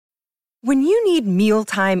When you need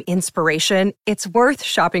mealtime inspiration, it's worth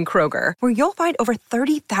shopping Kroger, where you'll find over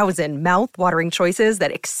 30,000 mouth-watering choices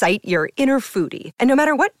that excite your inner foodie. And no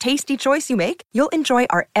matter what tasty choice you make, you'll enjoy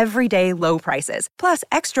our everyday low prices, plus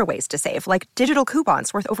extra ways to save, like digital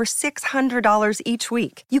coupons worth over $600 each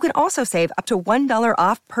week. You can also save up to $1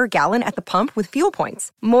 off per gallon at the pump with fuel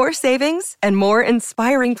points. More savings and more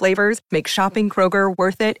inspiring flavors make shopping Kroger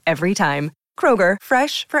worth it every time. Kroger,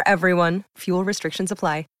 fresh for everyone. Fuel restrictions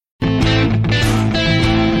apply.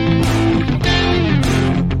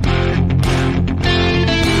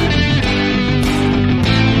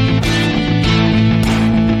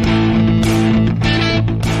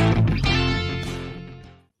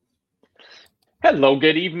 Hello,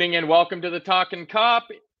 good evening, and welcome to the Talkin' Cop.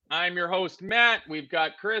 I'm your host, Matt. We've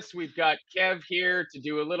got Chris, we've got Kev here to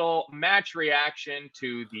do a little match reaction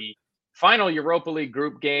to the final Europa League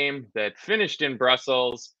group game that finished in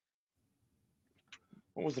Brussels.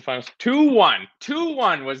 What was the final? 2-1.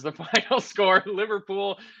 2-1 was the final score.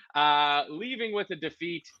 Liverpool leaving with a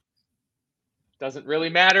defeat. Doesn't really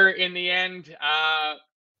matter in the end.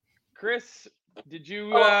 Chris, did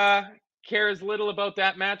you care as little about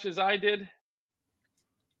that match as I did?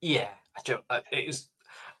 Yeah, it was.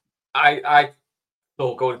 I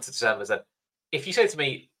thought going into December that if you say to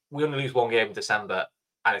me we only lose one game in December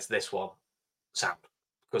and it's this one, sound,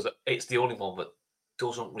 because it's the only one that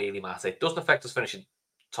doesn't really matter. It doesn't affect us finishing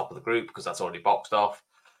top of the group because that's already boxed off.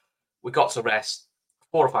 We got to rest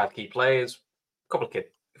 4 or 5 key players. A couple of kids,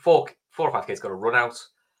 4 or 5 kids got a run out.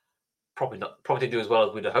 Probably didn't do as well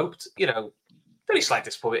as we'd have hoped. Very slight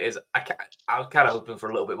disappointment is I was kind of hoping for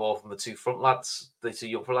a little bit more from the 2 front lads, the 2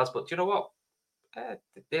 young front lads. But you know what? It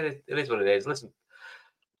is what it is. Listen,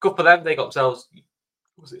 good for them. They got themselves.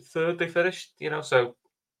 Was it 3rd they finished? So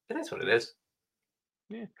it is what it is.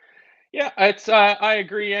 Yeah. It's. I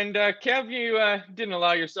agree. And Kev, you didn't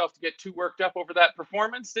allow yourself to get too worked up over that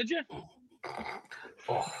performance, did you?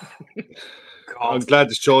 Oh, I'm glad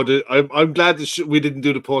the show did. I'm glad we didn't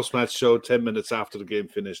do the post-match show 10 minutes after the game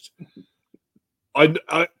finished. I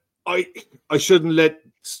shouldn't let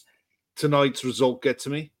tonight's result get to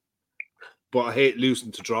me, but I hate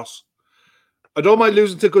losing to Dross. I don't mind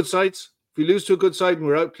losing to good sides. If we lose to a good side and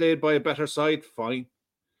we're outplayed by a better side, fine.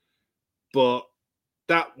 But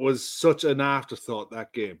that was such an afterthought,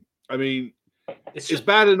 that game. I mean, it's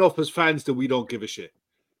bad enough as fans that we don't give a shit.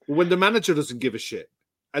 But when the manager doesn't give a shit,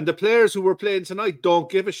 and the players who were playing tonight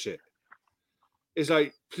don't give a shit, it's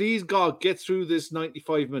like, please God, get through this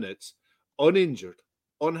 95 minutes uninjured,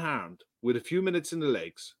 unharmed, with a few minutes in the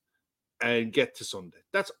legs, and get to Sunday.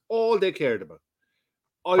 That's all they cared about.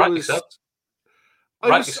 Rightly so,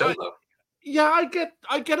 though. Yeah, I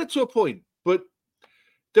get it to a point, but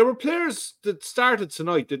there were players that started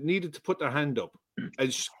tonight that needed to put their hand up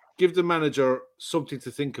and give the manager something to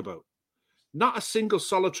think about. Not a single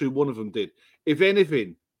solitary one of them did. If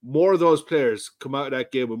anything, more of those players come out of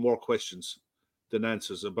that game with more questions than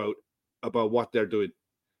answers about what they're doing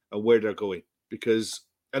and where they're going.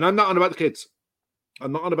 And I'm not on about the kids.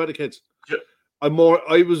 Yeah.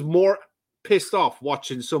 I was more pissed off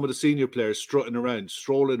watching some of the senior players strolling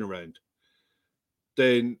around,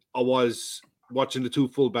 than I was watching the 2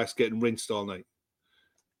 fullbacks getting rinsed all night.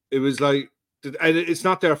 It was like, and it's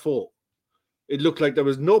not their fault. It looked like there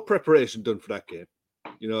was no preparation done for that game.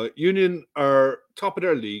 Union are top of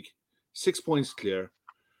their league, 6 points clear.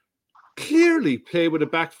 Clearly play with a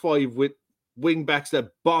back 5 with wing backs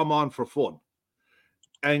that bomb on for fun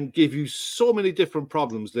and give you so many different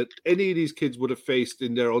problems that any of these kids would have faced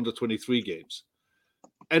in their under 23 games.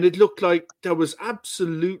 And it looked like there was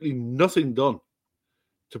absolutely nothing done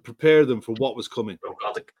to prepare them for what was coming. Oh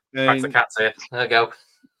God, the cat's here. There you go.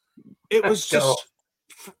 It was just,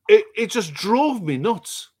 it just drove me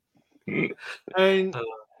nuts. And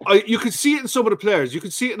you could see it in some of the players. You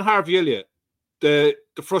could see it in Harvey Elliott, the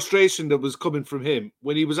frustration that was coming from him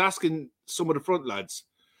when he was asking some of the front lads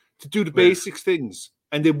to do the basic things,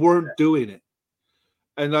 and they weren't doing it.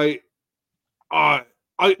 And I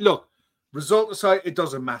look, result aside, it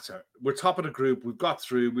doesn't matter. We're top of the group. We've got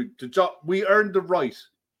through. We earned the right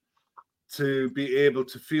to be able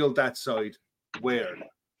to feel that side weird.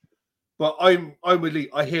 But I'm with Lee.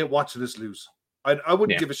 I hate watching us lose. I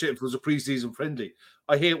wouldn't give a shit if it was a preseason friendly.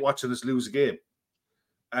 I hate watching us lose a game.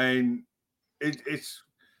 And it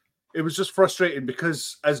was just frustrating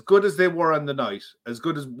because as good as they were on the night, as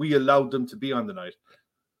good as we allowed them to be on the night,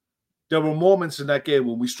 there were moments in that game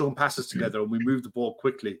when we strung passes together and we moved the ball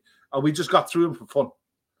quickly and we just got through them for fun.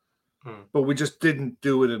 But we just didn't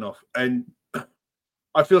do it enough. And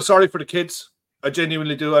I feel sorry for the kids. I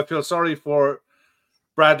genuinely do. I feel sorry for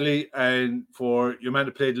Bradley and for your man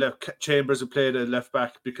who played left, Chambers who played a left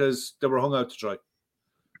back because they were hung out to dry.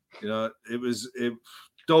 It was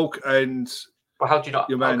Doak and how do you not?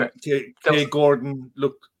 Your man Okay. Kay Gordon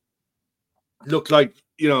looked like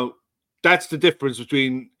that's the difference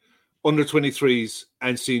between under 23s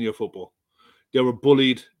and senior football. They were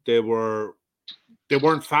bullied. They weren't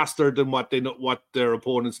faster than what their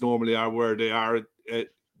opponents normally are, where they are at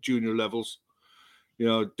junior levels.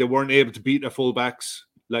 They weren't able to beat their fullbacks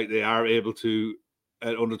like they are able to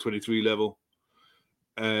at under 23 level.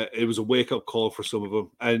 It was a wake-up call for some of them.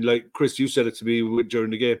 And like Chris, you said it to me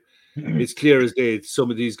during the game. It's clear as day some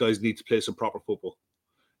of these guys need to play some proper football.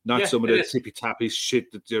 Not some of the tippy-tappy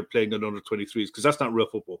shit that they're playing on under 23s, because that's not real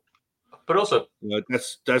football. But also,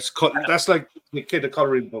 that's like the kid a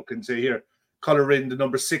colouring book and say, here, colour in the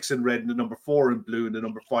number 6 in red and the number 4 in blue and the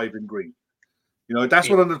number 5 in green. That's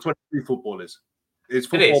what under 23 football is. It's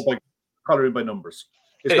football by colouring by numbers.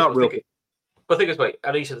 It's not real. But think this way,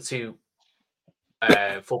 at least the two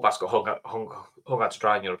fullbacks got hung out to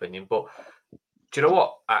dry, in your opinion. But do you know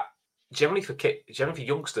what? Generally for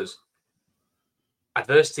youngsters,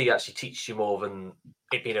 adversity actually teaches you more than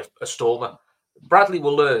it being a stormer. Bradley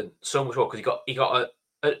will learn so much more because he got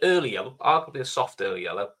an early yellow, arguably a soft early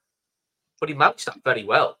yellow, but he managed that very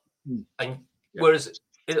well. And whereas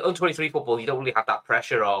in under 23 football, you don't really have that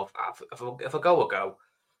pressure of if I go, I'll go.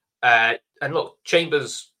 And look,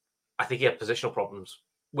 Chambers, I think he had positional problems,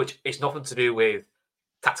 which it's nothing to do with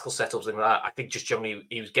tactical setups and like that. I think just generally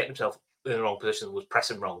he was getting himself in the wrong position, was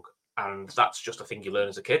pressing wrong, and that's just a thing you learn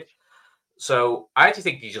as a kid. So I actually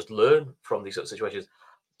think you just learn from these sort of situations.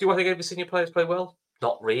 Do I think every senior players play well?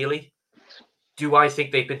 Not really. Do I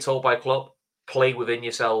think they've been told by a club, play within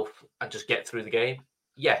yourself and just get through the game?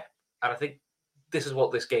 Yeah. And I think this is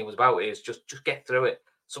what this game was about, is just get through it.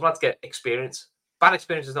 Some lads get experience. Bad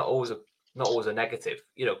experience is not always a negative,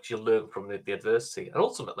 because you learn from the adversity. And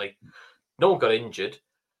ultimately, no one got injured.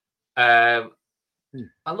 And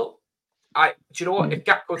look, do you know what? If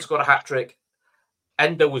Gakpo scored a hat-trick,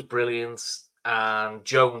 Endo was brilliant, and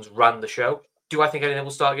Jones ran the show. Do I think anything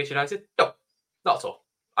will start against United? No, not at all.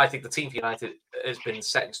 I think the team for United has been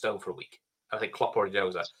set in stone for a week. I think Klopp already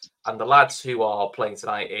knows that. And the lads who are playing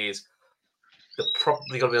tonight they're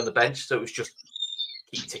probably going to be on the bench, so it was just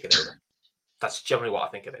keep ticking over. That's generally what I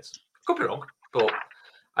think it is. Could be wrong, but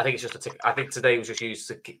I think it's just a tick. I think today was just used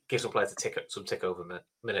to give some players some tick over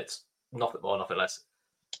minutes, nothing more, nothing less.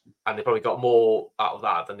 And they probably got more out of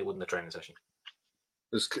that than they would in the training session.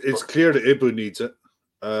 It's clear that Ibu needs it.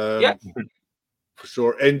 For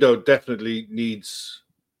sure. Endo definitely needs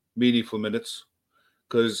meaningful minutes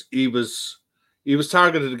because he was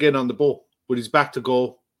targeted again on the ball, but he's back to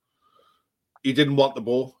goal. He didn't want the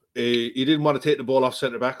ball. He didn't want to take the ball off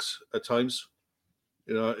centre backs at times.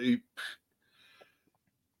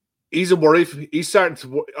 He's a worry. He's starting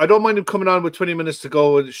to. I don't mind him coming on with 20 minutes to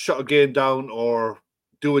go and shut a game down or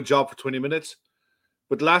do a job for 20 minutes.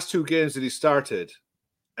 But the last 2 games that he started,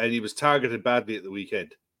 and he was targeted badly at the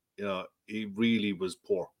weekend. He really was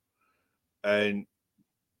poor. And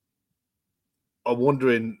I'm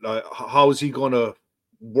wondering, how is he going to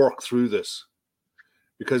work through this?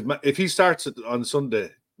 Because if he starts on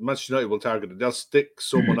Sunday, Manchester United will target him. They'll stick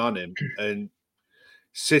someone on him and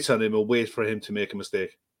sit on him and wait for him to make a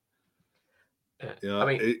mistake.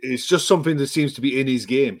 It's just something that seems to be in his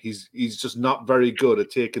game. He's just not very good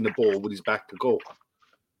at taking the ball with his back to goal.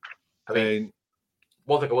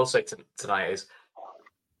 One thing I will say tonight is,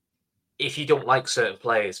 if you don't like certain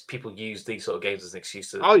players, people use these sort of games as an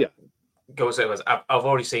excuse to go with certain players. I've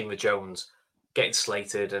already seen with Jones getting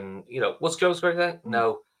slated, and was Jones great there?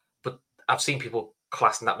 No, but I've seen people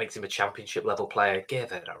classing that makes him a championship level player.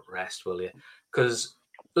 Give it a rest, will you? Because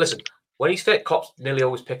listen, when he's fit, Klopp's nearly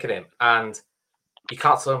always picking him, and you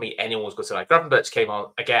can't tell me anyone's good tonight. Gravenberch came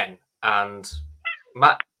on again, and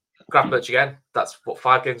Matt Gravenberch again. That's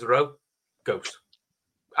 5 games in a row. Ghost.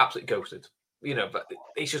 Absolutely ghosted. But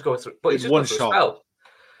he's just going through. But he's just going through a spell.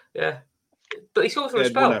 Yeah, but he's going through a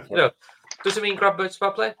spell. Does it mean Gravenberch's a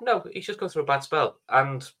bad player? No, he's just going through a bad spell.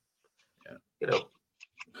 And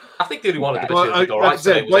I think the only one of the best all right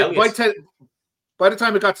today was Elliott. By the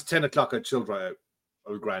time it got to 10 o'clock, I chilled right out.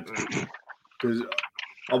 I was grand because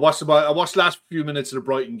I watched the last few minutes of the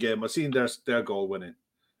Brighton game. I seen their goal winning.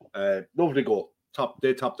 Lovely goal.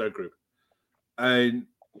 They topped their group, and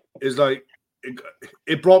it's like.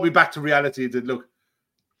 It brought me back to reality that, look,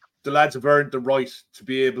 the lads have earned the right to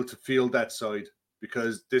be able to field that side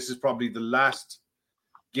because this is probably the last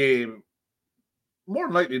game, more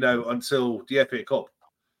than likely now, until the FA Cup,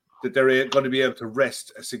 that they're going to be able to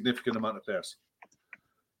rest a significant amount of players.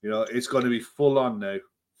 It's going to be full on now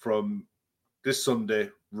from this Sunday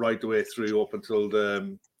right the way through up until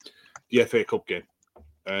the FA Cup game.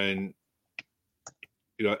 And,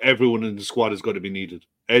 everyone in the squad is going to be needed.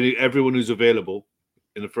 Everyone who's available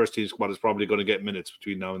in the first team squad is probably going to get minutes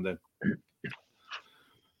between now and then.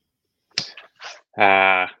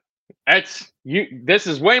 This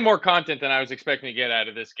is way more content than I was expecting to get out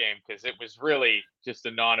of this game, because it was really just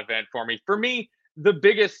a non-event for me. For me, the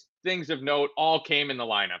biggest things of note all came in the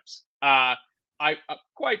lineups. I'm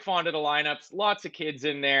quite fond of the lineups. Lots of kids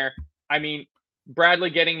in there. I mean, Bradley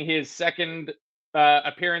getting his second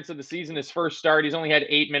appearance of the season, his first start. He's only had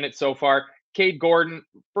 8 minutes so far. Cade Gordon,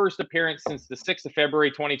 first appearance since the 6th of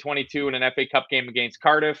February, 2022 in an FA Cup game against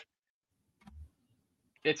Cardiff.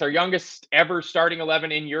 It's our youngest ever starting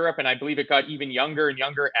 11 in Europe, and I believe it got even younger and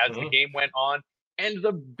younger as the game went on. And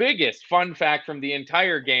the biggest fun fact from the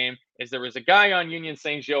entire game is there was a guy on Union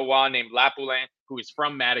Saint-Gilloise named Lapoulin who is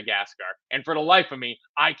from Madagascar. And for the life of me,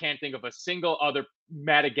 I can't think of a single other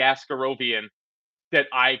Madagascarovian that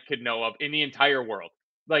I could know of in the entire world.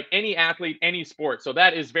 Like any athlete, any sport. So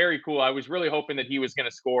that is very cool. I was really hoping that he was going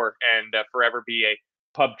to score and forever be a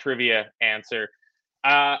pub trivia answer.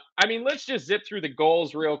 I mean, let's just zip through the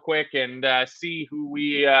goals real quick and see who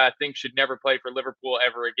we think should never play for Liverpool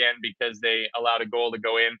ever again because they allowed a goal to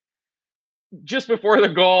go in. Just before the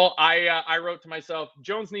goal, I wrote to myself,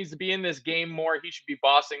 Jones needs to be in this game more. He should be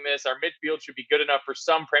bossing this. Our midfield should be good enough for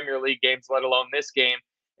some Premier League games, let alone this game.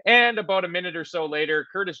 And about a minute or so later,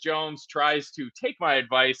 Curtis Jones tries to take my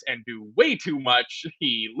advice and do way too much.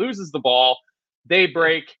 He loses the ball. They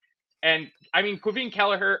break. And, I mean, Kevin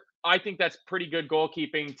Kelleher, I think that's pretty good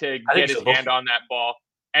goalkeeping to get his hand on that ball.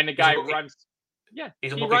 And the guy runs. Yeah, he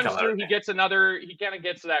runs through. He gets another. He kind of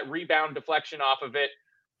gets that rebound deflection off of it,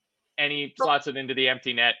 and he slots it into the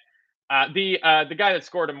empty net. The guy that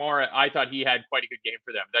scored more, I thought he had quite a good game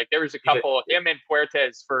for them. Like there was a couple, him and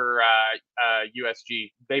Fuertes for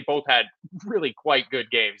USG. They both had really quite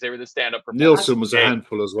good games. They were the stand-up performers. Nielsen was a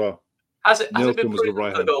handful as well. Has it been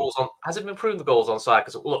proving the goals on side?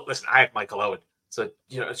 Because look, listen, I had Michael Owen. So, do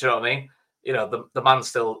you know what I mean? The man's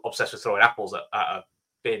still obsessed with throwing apples at a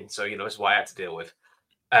bin. So, this is what I had to deal with.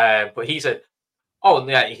 But he said, oh,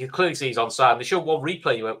 yeah, you can clearly see he's onside. And they showed one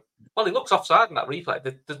replay. You went, well, he looks offside in that replay.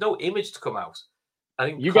 There's no image to come out. I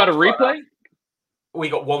think you got a replay? We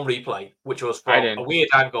got one replay, which was from a weird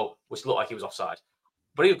angle, which looked like he was offside.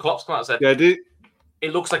 But even Klopp's come out and said,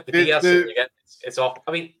 it looks like the DS it's off.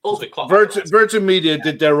 I mean, also Klopp. Virgin Media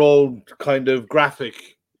did their own kind of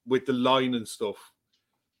graphic with the line and stuff,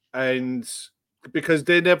 and because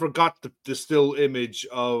they never got the still image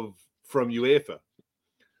from UEFA,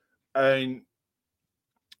 and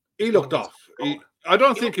he looked off. I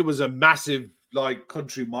don't think it was a massive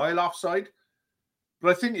country mile offside, but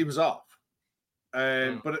I think he was off.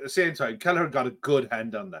 But at the same time, Kelleher got a good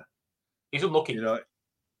hand on that. He's unlucky.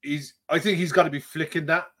 I think he's got to be flicking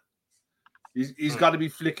that. He's got to be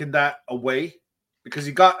flicking that away. Because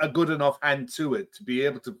he got a good enough hand to it to be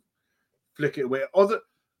able to flick it away.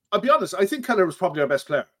 I'll be honest, I think Kelleher was probably our best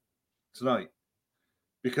player tonight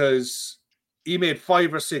because he made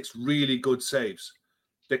 5 or 6 really good saves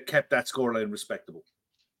that kept that scoreline respectable.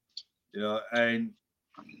 And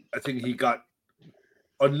I think he got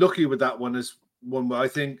unlucky with that one. Is one where I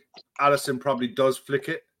think Alisson probably does flick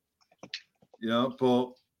it,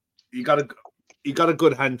 but he got a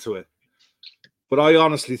good hand to it. But I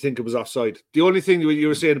honestly think it was offside. The only thing you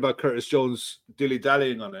were saying about Curtis Jones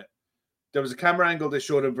dilly-dallying on it, there was a camera angle they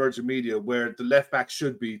showed on Virgin Media where the left back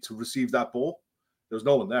should be to receive that ball. There was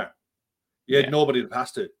no one there. He had nobody to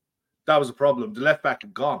pass to. That was a problem. The left back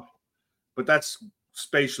had gone. But that's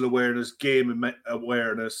spatial awareness, game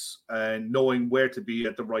awareness, and knowing where to be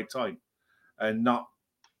at the right time and not,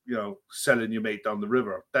 selling your mate down the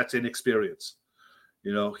river. That's inexperience.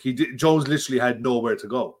 Jones literally had nowhere to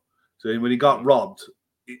go. So when he got robbed,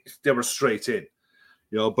 they were straight in,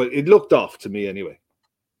 but it looked off to me anyway.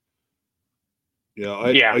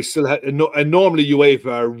 I still had, and normally UEFA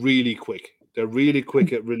are really quick. They're really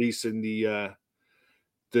quick at releasing the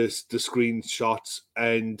screenshots.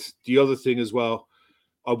 And the other thing as well,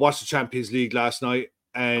 I watched the Champions League last night,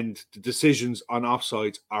 and the decisions on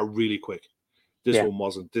offsides are really quick. This one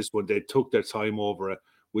wasn't. This one, they took their time over it,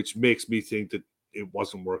 which makes me think that it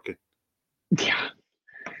wasn't working. Yeah.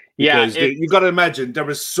 Because you got to imagine there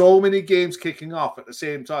were so many games kicking off at the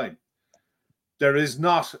same time. There is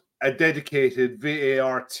not a dedicated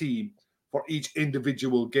VAR team for each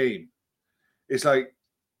individual game. It's like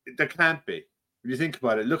there can't be. When you think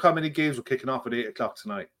about it, look how many games were kicking off at 8:00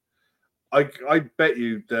 tonight. I bet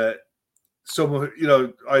you that someone,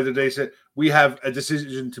 either they said we have a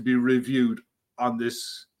decision to be reviewed on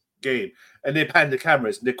this game, and they pan the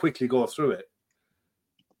cameras and they quickly go through it.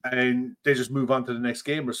 and they just move on to the next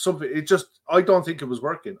game or something. I don't think it was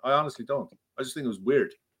working. I honestly don't. I just think it was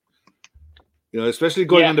weird. Especially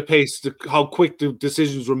going on the pace, how quick the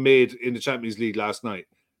decisions were made in the Champions League last night.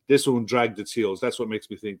 This one dragged its heels. That's what makes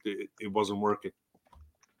me think that it wasn't working.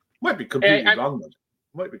 Might be completely wrong.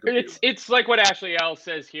 It's like what Ashley L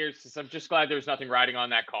says here. I'm just glad there's nothing riding on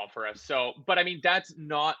that call for us. So, but I mean, that's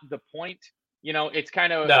not the point. It's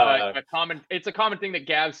kind of a common thing that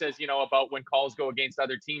Gav says, about when calls go against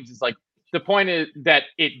other teams. Is like, the point is that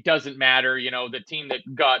it doesn't matter. The team that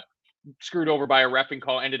got screwed over by a reffing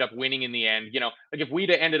call ended up winning in the end. Like if we'd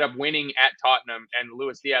have ended up winning at Tottenham and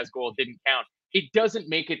Luis Diaz goal didn't count, it doesn't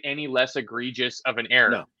make it any less egregious of an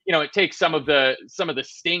error. No. It takes some of the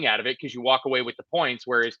sting out of it because you walk away with the points,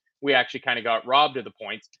 whereas we actually kind of got robbed of the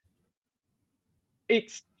points.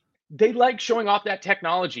 They like showing off that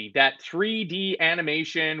technology, that 3D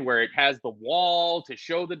animation where it has the wall to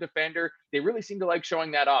show the defender. They really seem to like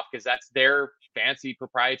showing that off because that's their fancy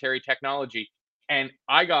proprietary technology. And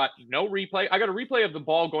I got no replay. I got a replay of the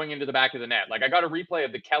ball going into the back of the net. Like I got a replay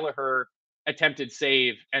of the Kelleher attempted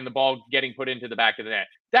save and the ball getting put into the back of the net.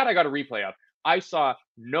 That I got a replay of. I saw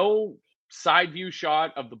no side view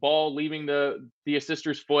shot of the ball leaving the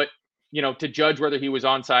assister's foot, to judge whether he was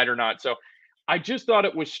onside or not. So I just thought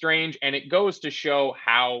it was strange, and it goes to show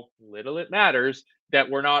how little it matters that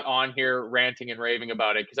we're not on here ranting and raving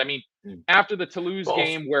about it. Because, I mean, after the Toulouse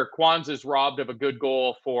game where Kwanzaa's robbed of a good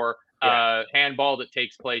goal for a handball that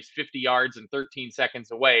takes place 50 yards and 13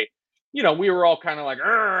 seconds away, we were all kind of like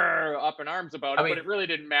up in arms about it, but it really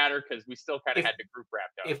didn't matter because we still kind of had the group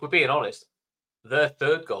wrapped up. If we're being honest, their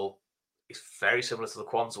third goal is very similar to the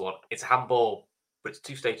Kwanzaa one. It's a handball, but it's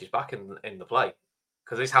 2 stages back in the play.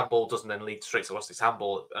 Because this handball doesn't then lead straight to us. This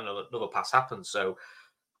handball, another pass happens. So,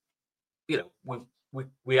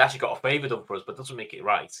 we actually got a favour done for us, but it doesn't make it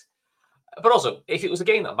right. But also, if it was a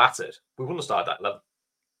game that mattered, we wouldn't have started that 11.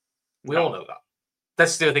 We all know that.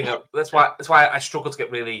 That's the other thing. That's why I struggle to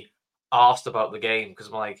get really asked about the game, because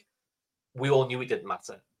I'm like, we all knew it didn't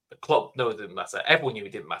matter. The club knew it didn't matter. Everyone knew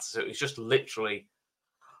it didn't matter. So it was just literally,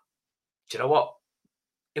 do you know what?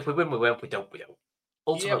 If we win, we win. If we don't, we don't.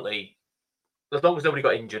 Ultimately, as long as nobody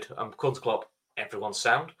got injured and comes to club, everyone's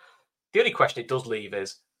sound. The only question it does leave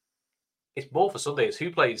is, it's more for Sunday, is who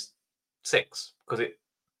plays 6? Because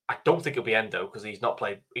I don't think it'll be Endo, because he's not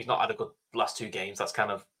had a good last 2 games. That's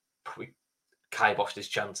kind of kiboshed his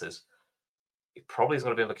chances. It probably is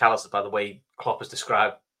going to be McAllister, by the way Klopp has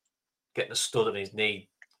described getting a stud on his knee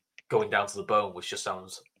going down to the bone, which just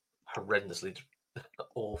sounds horrendously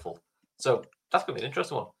awful. So that's going to be an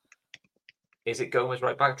interesting one. Is it Gomez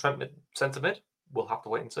right back, Trent centre mid? We'll have to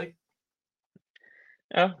wait and see.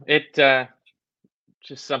 Yeah,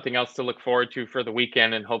 just something else to look forward to for the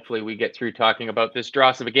weekend, and hopefully we get through talking about this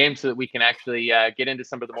dross of a game so that we can actually get into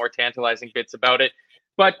some of the more tantalizing bits about it.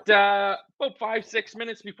 But about 5-6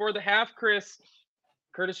 minutes before the half, Curtis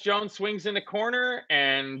Jones swings in the corner,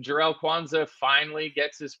 and Jarell Kwanzaa finally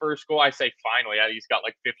gets his first goal. I say finally, he's got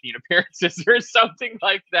like 15 appearances or something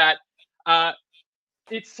like that.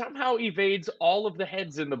 It somehow evades all of the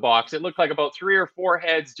heads in the box. It looked like about 3 or 4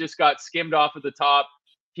 heads just got skimmed off at the top.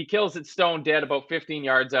 He kills it stone dead about 15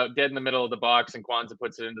 yards out, dead in the middle of the box, and Kwanzaa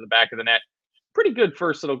puts it into the back of the net. Pretty good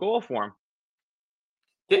first little goal for him.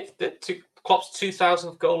 Klopp's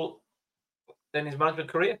 2,000th goal in his management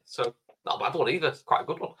career, so not a bad one either. It's quite a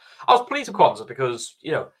good one. I was pleased with Kwanzaa because,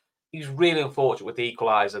 he's really unfortunate with the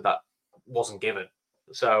equaliser that wasn't given.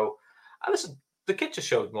 So, and listen, the kid just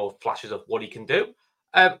showed more flashes of what he can do.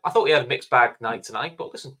 I thought he had a mixed bag night tonight,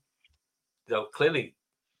 but listen, clearly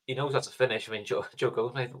he knows how to finish. I mean, Joe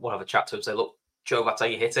Gomez may want to have a chat to him and say, look, Joe, that's how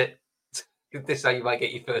you hit it. This is how you might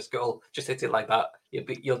get your first goal. Just hit it like that.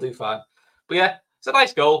 You'll do fine. But yeah, it's a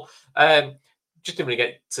nice goal. Just didn't really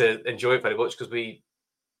get to enjoy it very much because we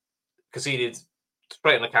conceded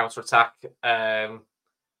straight on the counter-attack.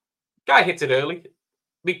 Guy hit it early.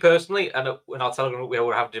 Me personally, and in our Telegram, we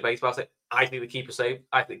were having a debate about it. I think the keeper saved.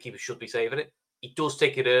 I think the keeper should be saving it. He does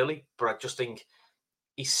take it early, but I just think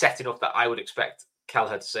he's setting up that I would expect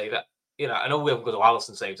Kelleher to save it. I know we haven't got to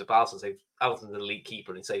Alisson saves it, but Alisson's an elite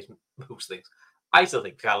keeper and he saves most things. I still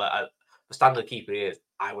think Kelleher, the standard keeper he is,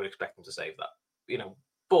 I would expect him to save that.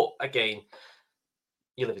 But again,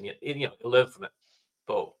 you live in you learn from it.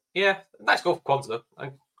 But yeah, nice goal for Kwanzaa.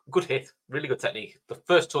 Good hit, really good technique. The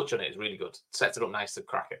first touch on it is really good. Sets it up nice to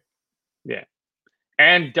crack it. Yeah.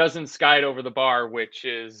 And doesn't sky it over the bar, which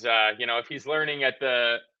is, if he's learning at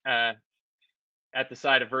the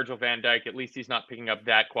side of Virgil van Dijk, at least he's not picking up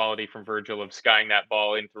that quality from Virgil of skying that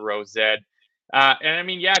ball into row Z. And I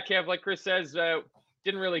mean, yeah, Kev, like Chris says,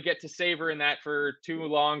 didn't really get to savor in that for too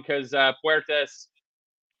long because Puertas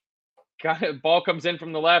ball comes in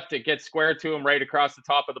from the left. It gets square to him right across the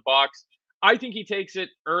top of the box. I think he takes it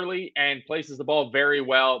early and places the ball very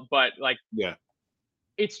well. But like,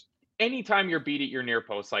 it's anytime you're beat at your near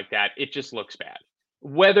post like that, it just looks bad.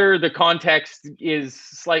 Whether the context is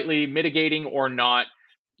slightly mitigating or not,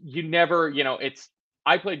 you never, it's.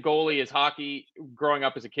 I played goalie as hockey growing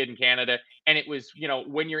up as a kid in Canada. And it was,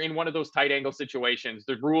 when you're in one of those tight angle situations,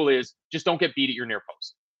 the rule is just don't get beat at your near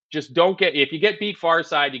post. Just don't if you get beat far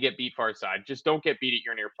side, you get beat far side. Just don't get beat at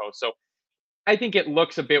your near post. So I think it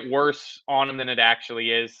looks a bit worse on him than it actually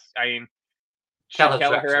is. I mean, should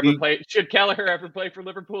Kelleher ever play for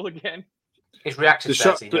Liverpool again? His reaction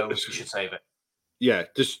says he knows he should save it. Yeah,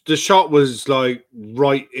 the shot was like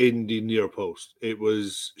right in the near post. It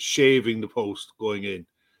was shaving the post going in,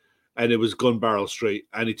 and it was gun barrel straight,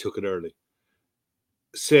 and he took it early.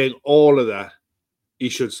 Saying all of that, he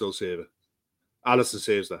should still save it. Alisson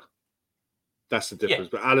saves that. That's the difference.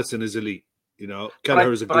 Yeah. But Alisson is elite.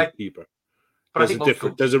 Kelleher is a good keeper. There's a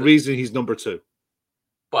difference. There's a reason he's number 2.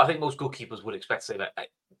 But I think most goalkeepers would expect to say that.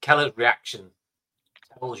 Kelleher's reaction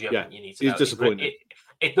tells you everything you need to know. He's disappointed.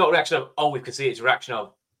 It's not a reaction of, we can see it. It's a reaction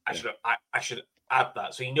of, I should add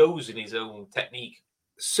that. So he knows in his own technique.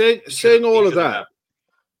 Saying all of that,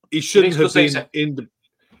 he shouldn't have been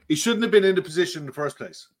he shouldn't have been in the position in the first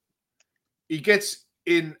place. He gets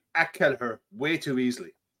in at Kelleher way too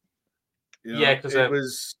easily. Because it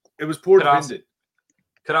was poor defended.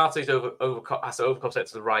 Kanate's has to overcompensate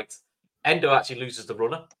to the right. Endo actually loses the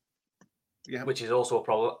runner, which is also a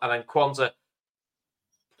problem. And then Kwanzaa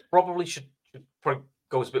probably should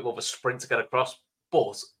go a bit more of a sprint to get across,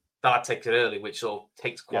 but that takes it early, which sort of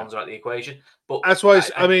takes Kwanzaa out of the equation. But that's why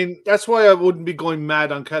that's why I wouldn't be going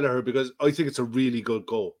mad on Kelleher, because I think it's a really good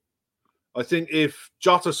goal. I think if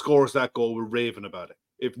Jota scores that goal, we're raving about it.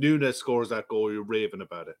 If Nunes scores that goal, you're raving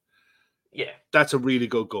about it. Yeah, that's a really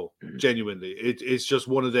good goal. Genuinely, it's just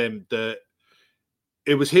one of them that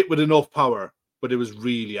it was hit with enough power, but it was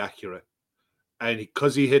really accurate, and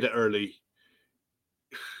because he hit it early,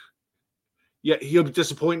 he'll be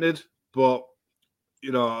disappointed. But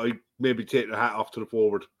I maybe take the hat off to the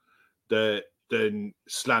forward that then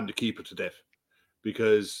slam the keeper to death,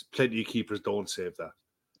 because plenty of keepers don't save that.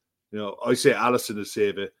 I say Alisson to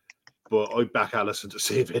save it, but I back Alisson to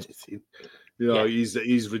save anything.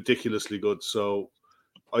 He's ridiculously good. So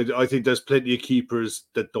I think there's plenty of keepers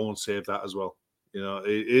that don't save that as well.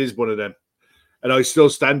 It is one of them. And I still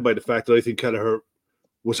stand by the fact that I think Kelleher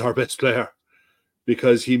was our best player,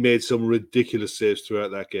 because he made some ridiculous saves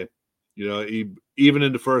throughout that game. He even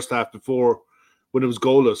in the first half before, when it was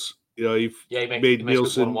goalless, he made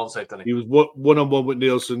Nielsen. He was one-on-one with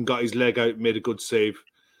Nielsen, got his leg out, made a good save.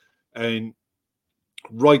 And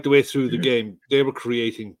right the way through the game, they were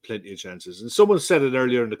creating plenty of chances. And someone said it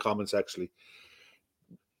earlier in the comments, actually.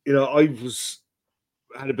 I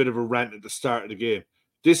had a bit of a rant at the start of the game.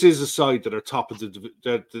 This is a side that are top of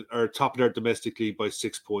their domestic league by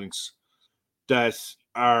 6 points, that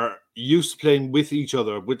are used to playing with each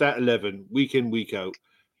other, with that 11, week in, week out,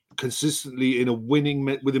 consistently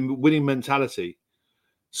with a winning mentality,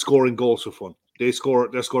 scoring goals for fun. They're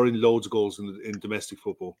scoring loads of goals in domestic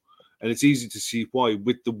football. And it's easy to see why,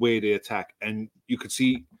 with the way they attack. And you could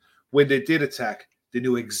see when they did attack, they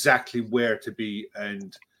knew exactly where to be.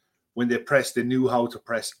 And when they pressed, they knew how to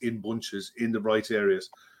press in bunches in the right areas.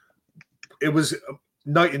 It was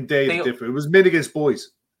night and day different. It was men against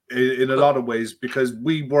boys in a lot of ways, because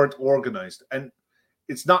we weren't organized. And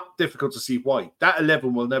it's not difficult to see why. That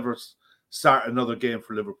 11 will never start another game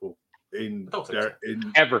for Liverpool in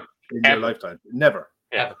their lifetime. Never.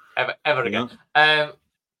 Ever again.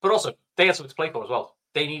 But also, they had something to play for as well.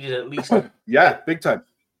 They needed at least... big time.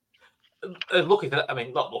 Lucky for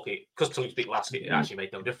that, not lucky, because Toulouse beat last year, it actually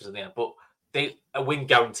made no difference in the end, but a win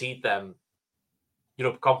guaranteed them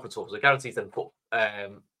conference offers. It guarantees them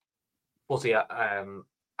footy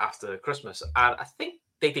after Christmas. And I think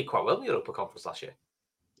they did quite well in the Europa Conference last year.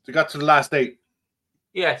 They got to the last 8.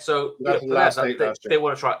 Yeah, so they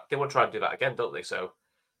want to try and do that again, don't they? So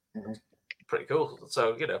pretty cool.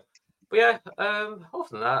 So, but yeah, other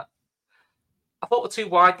than that, I thought the 2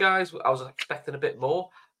 wide guys, I was expecting a bit more.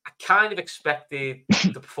 I kind of expected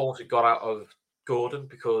the performance we got out of Gordon,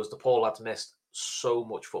 because the poor lad's missed so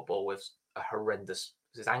much football with a horrendous...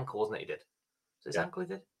 It was his ankle, wasn't it? He did. Was it his ankle he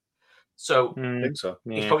did? So, I think so.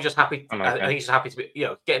 He's probably just happy. I think he's just happy to be,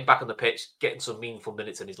 getting back on the pitch, getting some meaningful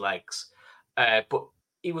minutes in his legs. But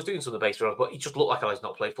he was doing some of the base runs, but he just looked like he's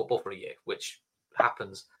not played football for a year, which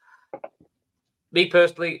happens. Me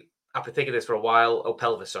personally, I've been thinking this for a while. Oh,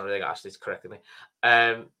 Pelvis, sorry, Ashley's correcting me.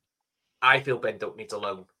 I feel Ben Doak needs a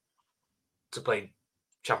loan to play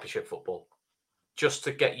championship football. just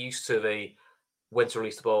to get used to the when to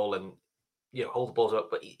release the ball and hold the balls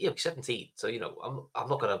up. But he's 17, so I'm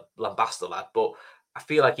not going to lambast the lad, but I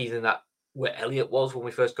feel like he's in that where Elliott was when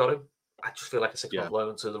we first got him. I just feel like a 6-month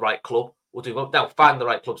loan to the right club will do well. Now, finding the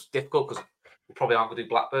right club's difficult because we probably aren't going to do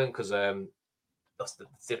Blackburn because that's the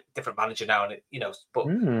different manager now, and but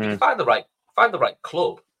you can find the right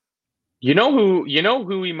club. You know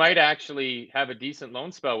who we might actually have a decent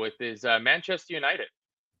loan spell with is Manchester United.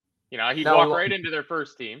 He'd walk right into their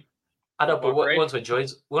first team. I know, but we want to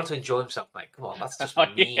enjoy himself, mate. Come on, that's just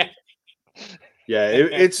mean. Yeah,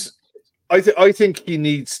 it's. I think he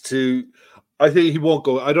needs to. I think he won't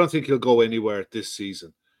go. I don't think he'll go anywhere this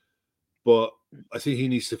season, but I think he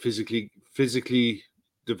needs to physically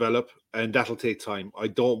develop, and that'll take time.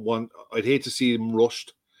 I'd hate to see him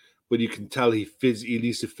rushed, but you can tell he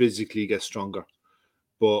needs to physically get stronger.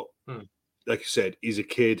 But like you said, he's a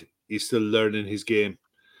kid. He's still learning his game,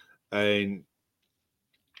 and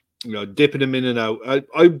dipping him in and out.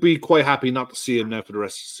 I'd be quite happy not to see him now for the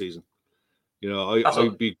rest of the season.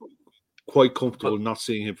 I'd be quite comfortable not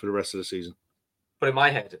seeing him for the rest of the season. But in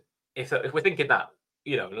my head, if we're thinking that,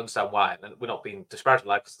 and understand why, and we're not being disparaging,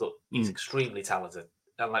 like, because he's extremely talented,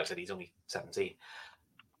 and like I said, he's only 17.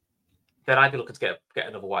 Then I'd be looking to get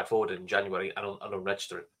another wide forward in January and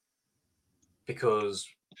unregister him because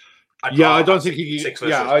I don't think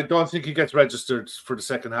he gets registered for the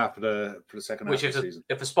second half of the season.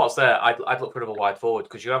 If the spot's there, I'd look for another wide forward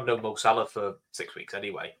because you have no Mo Salah for 6 weeks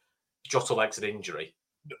anyway. Jota likes an injury.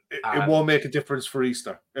 It won't make a difference for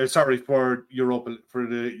Easter. For Europa.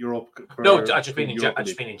 No, I just mean in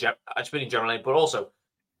general, but also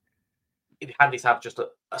it'd be handy to have just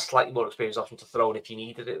a slightly more experienced option to throw in if you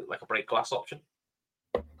needed it, like a break glass option.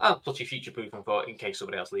 And plus, you future proofing for in case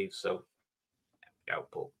somebody else leaves. So, but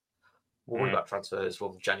we'll worry about transfers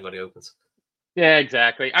when January opens. Yeah,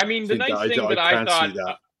 exactly. I mean, the nice thing that I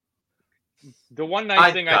thought, the one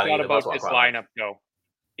nice thing I thought about this lineup, though,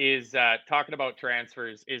 is talking about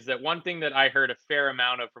transfers, is that one thing that I heard a fair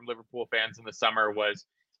amount of from Liverpool fans in the summer was,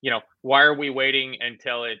 why are we waiting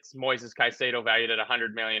until it's Moises Caicedo valued at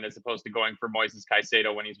 100 million as opposed to going for Moises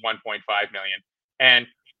Caicedo when he's 1.5 million? And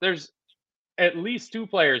there's at least 2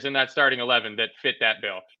 players in that starting 11 that fit that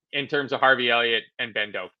bill in terms of Harvey Elliott and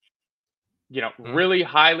Ben Doak. Really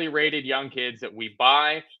highly rated young kids that we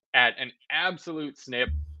buy at an absolute snip,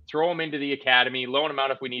 throw them into the academy, loan them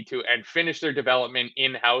out if we need to, and finish their development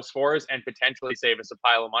in-house for us and potentially save us a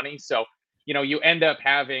pile of money. So, you end up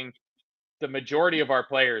having the majority of our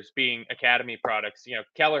players being academy products.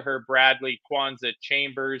 Kelleher, Bradley, Kwanzaa,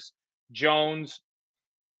 Chambers, Jones,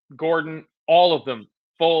 Gordon, all of them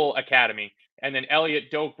full academy. And then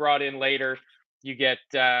Elliott, Doak brought in later. You get,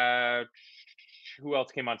 who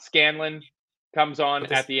else came on? Scanlon comes on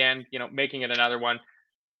at the end, making it another one.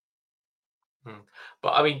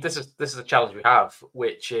 But I mean, this is a challenge we have,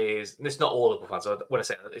 which is, and it's not all Liverpool fans. So when I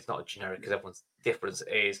say it's not generic because everyone's different,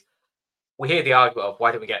 is we hear the argument of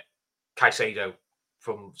why don't we get Caicedo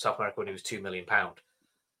from South America when he was £2 million?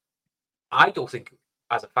 I don't think,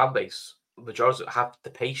 as a fan base, the majority have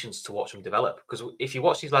the patience to watch him develop. Because if you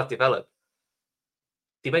watch these lads develop,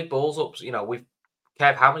 they make balls up.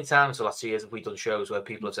 Kev, how many times the last 2 years have we done shows where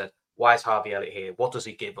people have said, "Why is Harvey Elliott here? What does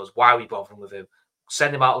he give us? Why are we bothering with him?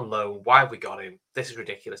 Send him out on loan. Why have we got him? This is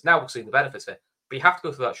ridiculous." Now we're seeing the benefits of it. But you have to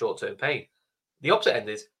go through that short-term pain. The opposite end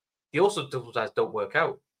is, they also sometimes don't work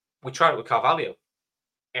out. We tried it with Carvalho.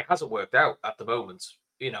 It hasn't worked out at the moment,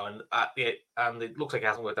 and it looks like it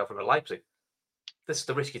hasn't worked out for Leipzig. This is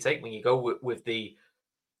the risk you take when you go with the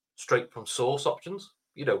straight from source options.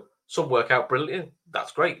 Some work out brilliantly.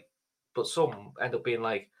 That's great. But some end up being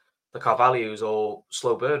like the Carvalhos or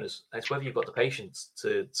slow burners. And it's whether you've got the patience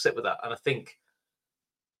to sit with that. And I think,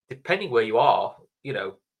 depending where you are,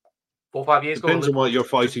 4 or 5 years ago, depends on what you're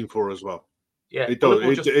fighting for as well. Yeah, it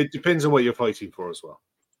does. It depends on what you're fighting for as well.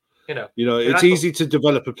 It's easy to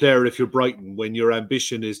develop a player if you're Brighton when your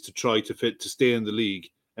ambition is to try to stay in the league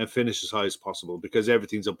and finish as high as possible, because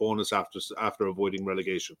everything's a bonus after avoiding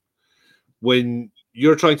relegation. When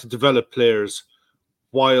you're trying to develop players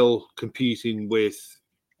while competing with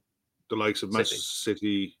the likes of Manchester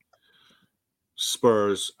City,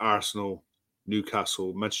 Spurs, Arsenal,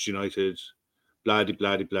 Newcastle, Manchester United, blah, blah,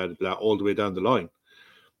 blah, blah, blah, all the way down the line,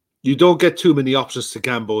 you don't get too many options to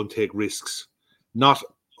gamble and take risks, not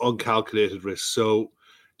uncalculated risks. So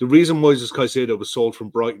the reason Moises Caicedo was sold from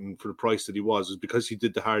Brighton for the price that he was because he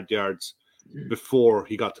did the hard yards before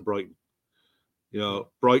he got to Brighton.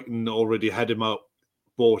 Brighton already had him out,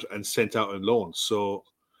 bought and sent out on loan. So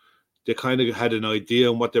they kind of had an idea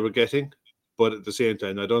on what they were getting. But at the same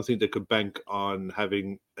time, I don't think they could bank on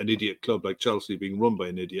having an idiot club like Chelsea being run by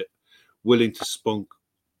an idiot willing to spunk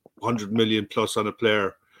 100 million plus on a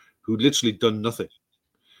player who literally done nothing.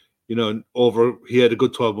 You know, and he had a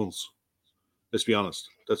good 12 months. Let's be honest.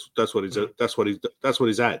 That's what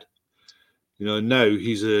he's had. You know, now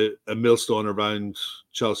he's a millstone around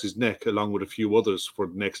Chelsea's neck, along with a few others for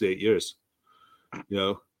the next 8 years. You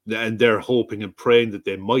know, and they're hoping and praying that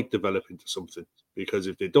they might develop into something, because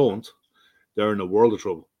if they don't, they're in a world of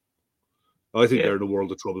trouble. I think they're in a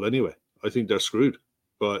world of trouble anyway. I think they're screwed.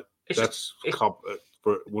 But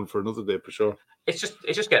for one for another day for sure. It's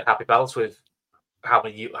just getting happy balance with how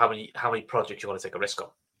many projects you want to take a risk on.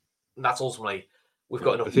 And that's ultimately we've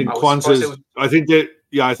got enough. I think Kwanzaa. I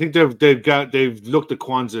think they've looked at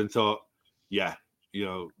Kwanzaa and thought, yeah, you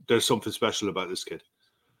know, there's something special about this kid.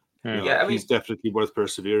 You know, I mean, he's definitely worth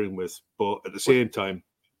persevering with, but at the same time,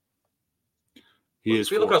 he is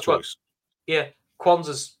fourth choice.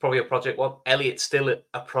 Kwanzaa's probably a project one. Elliott's still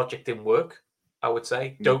a project in work, I would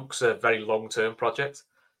say. Doak's a very long-term project.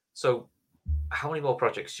 So how many more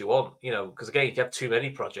projects do you want? You know, because again, if you have too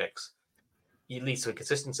many projects, it leads to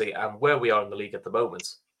inconsistency. And where we are in the league at the moment,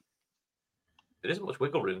 there isn't much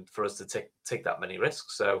wiggle room for us to take that many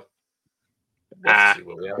risks. So see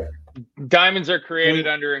where we are. Diamonds are created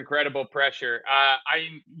under incredible pressure.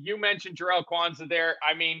 You mentioned Jarrell Kwanzaa there.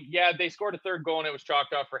 I mean, yeah, they scored a third goal and it was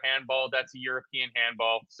chalked off for handball. That's a European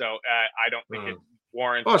handball, so I don't think it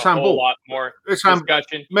warrants a whole lot more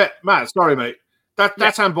discussion. Matt, sorry, mate.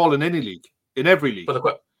 That's handball in any league, in every league.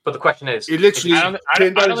 But the question is, it literally. I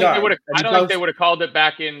don't think they would have called it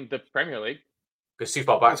back in the Premier League. Because too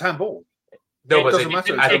far back. It's handball. No, it doesn't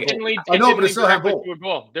matter. I know, but it's still handball. To a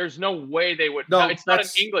goal. There's no way they would. No, it's not an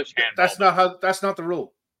English handball. That's not the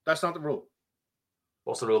rule. That's not the rule.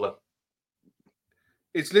 What's the rule then?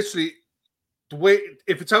 It's literally the way.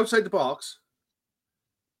 If it's outside the box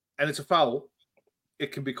and it's a foul,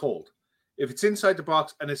 it can be called. If it's inside the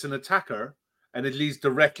box and it's an attacker and it leads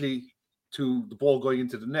directly to the ball going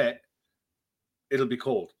into the net, it'll be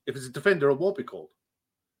called. If it's a defender, it won't be called.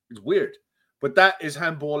 It's weird. But that is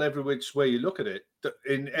handball every which way you look at it,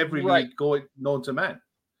 in every league going known to man.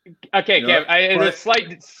 Okay, Kev, a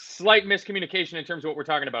slight miscommunication in terms of what we're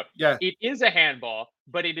talking about. Yeah. It is a handball,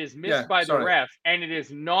 but it is missed by the ref, and it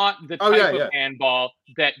is not the type of handball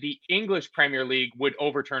that the English Premier League would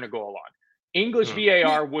overturn a goal on. English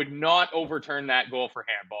VAR would not overturn that goal for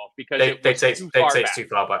handball because they'd say it's too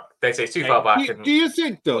far back. They'd say it's too far back. Do you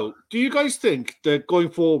think, though, do you guys think that going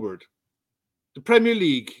forward, the Premier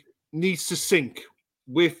League needs to sync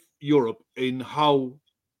with Europe in how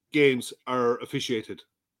games are officiated?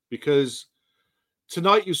 Because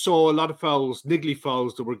tonight you saw a lot of fouls, niggly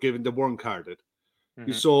fouls that were given that weren't carded.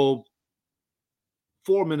 You saw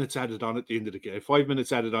 4 minutes added on at the end of the game, 5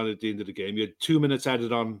 minutes added on at the end of the game. You had 2 minutes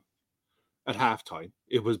added on at halftime.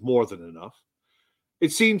 It was more than enough.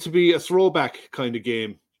 It seemed to be a throwback kind of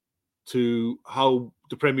game to how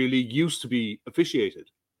the Premier League used to be officiated.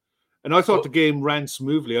 And I thought the game ran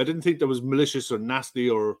smoothly. I didn't think there was malicious or nasty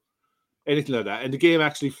or anything like that. And the game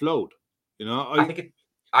actually flowed. You know,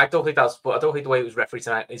 I don't think the way it was refereed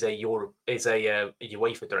tonight is a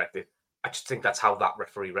UEFA directive. I just think that's how that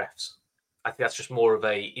referee refs. I think that's just more of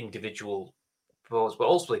a individual performance. But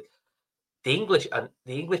also, the English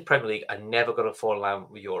Premier League are never going to fall in line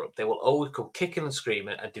with Europe. They will always come kicking and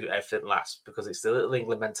screaming and do everything last because it's the little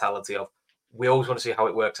England mentality of we always want to see how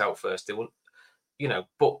it works out first. They won't, you know,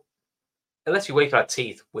 but unless you wait for our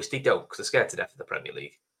teeth, which they don't because they're scared to death of the Premier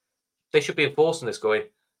League, they should be enforcing this going,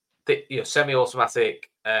 semi-automatic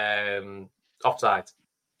offside.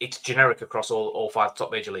 It's generic across all 5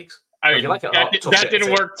 top major leagues. I mean, that didn't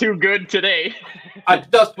work too good today.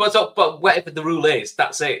 But whatever the rule is,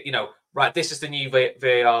 that's it. You know, right, this is the new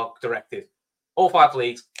VAR directive. All 5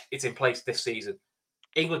 leagues, it's in place this season.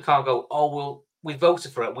 England can't go, well, we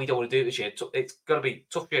voted for it. We don't want to do it this year. It's got to be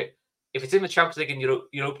tough shit. If it's in the Champions League and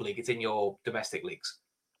Europa League, it's in your domestic leagues.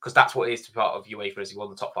 Because that's what it is to be part of UEFA, is you won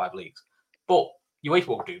the top 5 leagues. But UEFA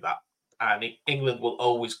won't do that. And England will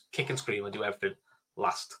always kick and scream and do everything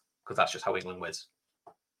last. Because that's just how England wins.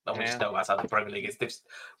 And we just know that's how the Premier League is.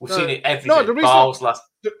 We've seen it every the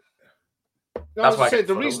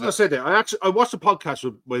reason I said it, I watched a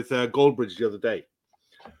podcast with Goldbridge the other day,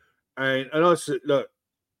 and I said, look,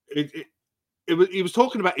 he was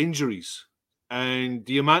talking about injuries and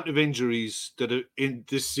the amount of injuries that are in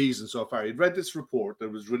this season so far. He'd read this report that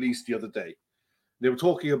was released the other day. They were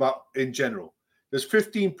talking about, in general, there's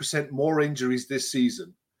 15% more injuries this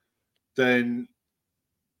season than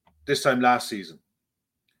this time last season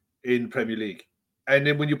in Premier League. And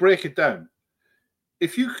then when you break it down,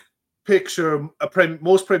 if you picture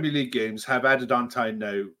most Premier League games have added on time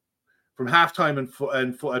now from halftime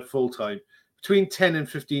and at full time between 10 and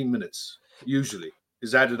 15 minutes, usually,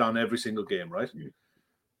 is added on every single game, right?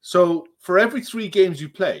 So for every 3 games you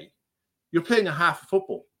play, you're playing a half of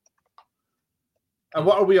football. And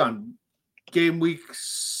what are we on? Game week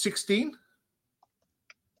 16?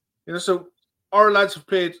 So our lads have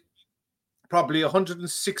played probably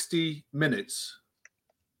 160 minutes.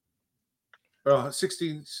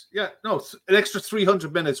 16, an extra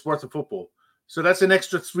 300 minutes worth of football. So that's an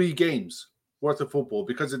extra 3 games worth of football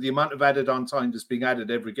because of the amount of added on time that's being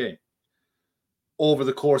added every game over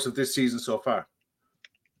the course of this season so far.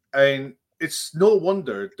 And it's no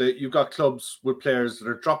wonder that you've got clubs with players that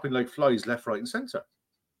are dropping like flies left, right, and centre.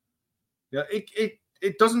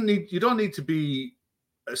 It doesn't need, you don't need to be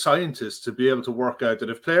a scientist to be able to work out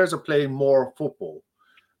that if players are playing more football,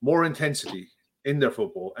 more intensity in their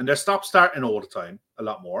football, and they're starting all the time a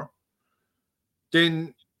lot more,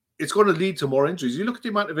 then it's going to lead to more injuries. You look at the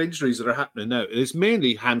amount of injuries that are happening now. It's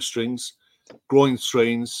mainly hamstrings, groin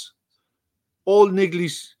strains, all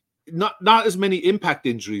nigglies, not as many impact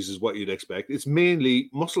injuries as what you'd expect. It's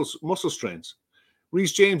mainly muscle strains.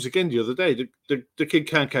 Reece James, again, the other day, the kid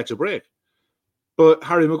can't catch a break. But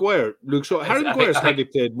Harry Maguire, Luke Shaw, Harry Maguire's hardly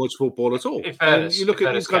played much football at all. And you look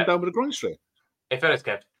at he's gone down with a groin strain. If it is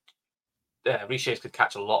kept, Reece James could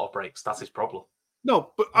catch a lot of breaks. That's his problem.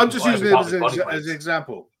 No, but I'm just using it as an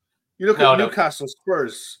example. You look at Newcastle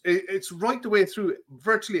Spurs, it's right the way through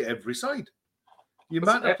virtually every side. The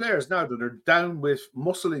amount of players now that are down with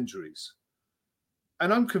muscle injuries.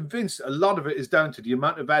 And I'm convinced a lot of it is down to the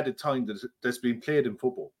amount of added time that's being played in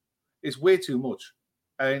football. It's way too much.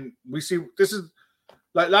 And we see, this is,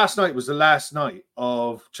 like last night was the last night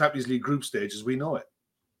of Champions League group stage as we know it.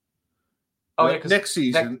 Oh, yeah, next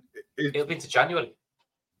season... It'll be into January.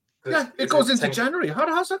 Yeah, it goes into January.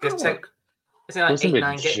 How's that going to work? Isn't it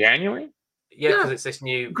like January? Yeah, because it's this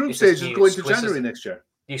new... Group stage is going to January next year.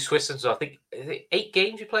 New Swiss, and so I think, is it 8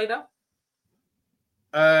 games you play now?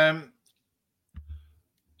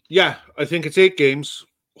 Yeah, I think it's 8 games,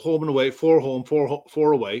 home and away, 4 home,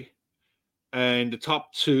 4 away. And the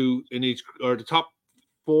top 2 in each, or the top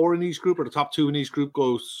 4 in each group, or the top 2 in each group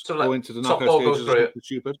go into the knockout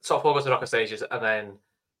stages. Top 4 goes to knockout stages, and then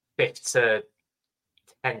 5th to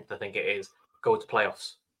 10th, I think it is, go to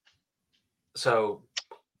playoffs. So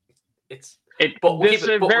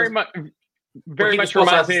very much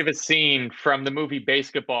reminds me of a scene from the movie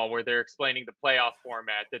Basketball where they're explaining the playoff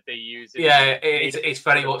format that they use. It's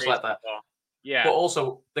very much like that. Yeah, but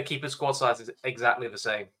also the keeper squad size is exactly the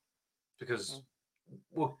same because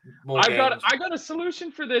I got a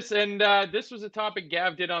solution for this, and this was a topic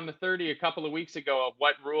Gav did on the 30 a couple of weeks ago of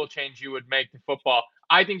what rule change you would make to football.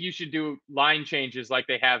 I think you should do line changes like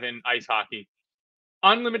they have in ice hockey.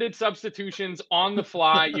 Unlimited substitutions on the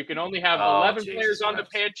fly. You can only have 11 players on the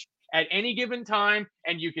pitch at any given time,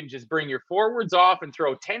 and you can just bring your forwards off and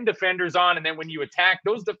throw 10 defenders on, and then when you attack,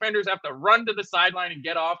 those defenders have to run to the sideline and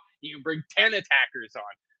get off. You can bring 10 attackers on.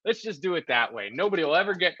 Let's just do it that way. Nobody will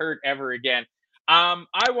ever get hurt ever again.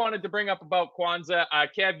 I wanted to bring up about Kwanzaa.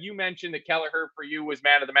 Kev, you mentioned that Kelleher for you was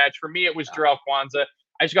man of the match. For me, it was Jarrell Kwanzaa.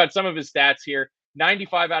 I just got some of his stats here.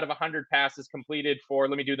 95 out of 100 passes completed for,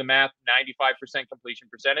 let me do the math, 95% completion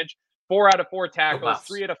percentage. 4 out of 4 tackles,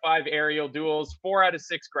 3 out of 5 aerial duels, 4 out of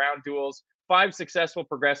 6 ground duels, 5 successful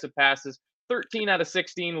progressive passes, 13 out of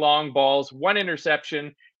 16 long balls, 1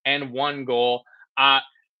 interception, and 1 goal. Out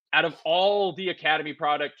of all the academy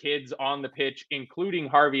product kids on the pitch, including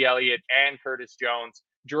Harvey Elliott and Curtis Jones,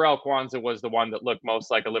 Jarrell Kwanzaa was the one that looked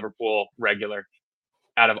most like a Liverpool regular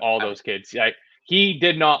out of all those kids. He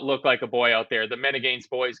did not look like a boy out there. The men against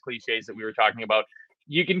boys cliches that we were talking about.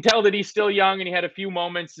 You can tell that he's still young, and he had a few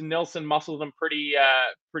moments, and Nilsson muscled him pretty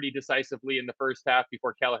decisively in the first half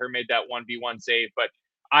before Kelleher made that 1v1 save. But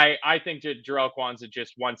I think that Jarrell Kwanzaa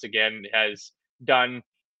just once again has done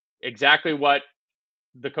exactly what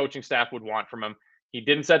the coaching staff would want from him. He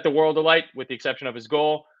didn't set the world alight with the exception of his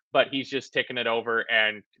goal, but he's just ticking it over.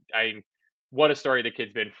 And what a story the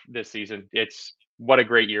kid's been this season. What a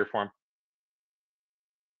great year for him.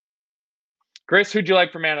 Chris, who'd you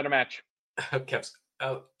like for man of the match? Okay.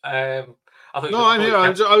 I'm here.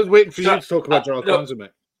 I was waiting for you to talk about Jarrell Kwanzaa,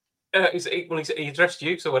 mate. He addressed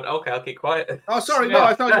you, so I went, okay, I'll keep quiet. Oh, sorry. No,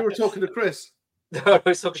 I thought you were talking to Chris. No, I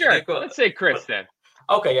was talking to you. Let's say Chris then.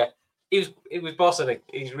 Okay, yeah. It was bossing.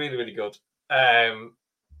 He's really, really good.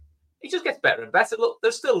 He just gets better and better. Look,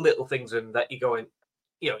 there's still little things in that you're going,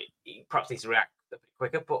 he perhaps needs to react a bit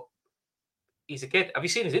quicker, but he's a kid. Have you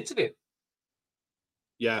seen his interview?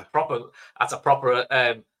 Yeah. That's a proper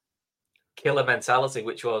killer mentality,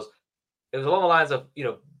 it was along the lines of,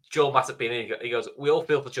 Joel Matip being in. He goes, we all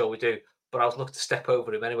feel for Joel, we do. but I was looking to step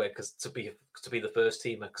over him anyway because to be the first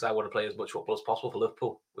teamer because I want to play as much football as possible for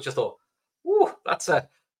Liverpool, which I thought, ooh, that's a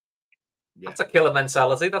killer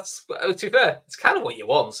mentality. That's, to be fair, it's kind of what you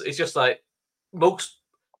want. It's just like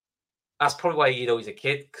that's probably why he's a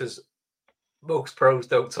kid, because most pros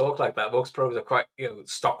don't talk like that. Most pros are quite,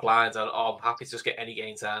 stock lines and, I'm happy to just get any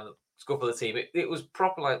game time. Let's go for the team. It was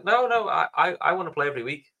proper like, no, I want to play every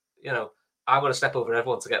week. I want to step over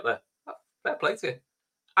everyone to get there. Fair play to you.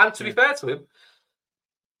 And to be fair to him,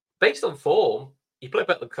 based on form, he played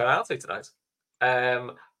better than Konate tonight.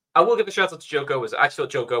 I will give a shout out to Joe Gomez. I actually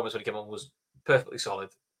thought Joe Gomez, when he came on, was perfectly solid.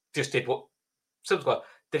 Just did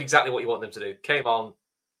did exactly what you want them to do. Came on,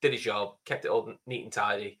 did his job, kept it all neat and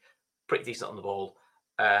tidy, pretty decent on the ball,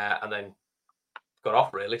 and then got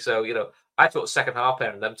off, really. So, I thought the second half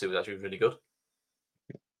pairing them two was actually really good.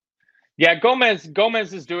 Yeah, Gomez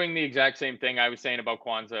is doing the exact same thing I was saying about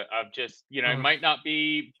Kwanzaa, of just, he might not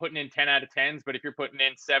be putting in 10 out of 10s, but if you're putting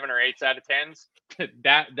in 7 or 8 out of 10s,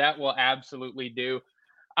 that will absolutely do.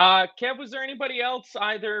 Kev, was there anybody else,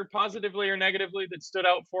 either positively or negatively, that stood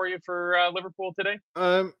out for you for Liverpool today?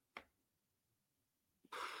 I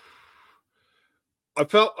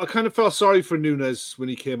kind of felt sorry for Nunes when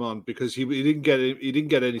he came on, because he didn't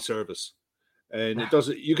get any service, and it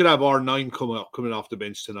doesn't. You could have R9 coming off the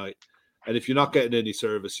bench tonight, and if you're not getting any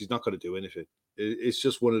service, he's not going to do anything. It's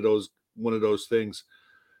just one of those things.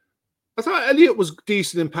 I thought Elliott was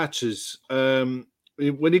decent in patches. When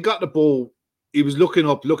he got the ball, he was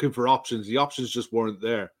looking for options. The options just weren't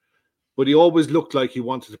there, but he always looked like he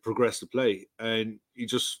wanted to progress the play, and I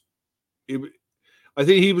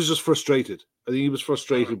think he was just frustrated. I think he was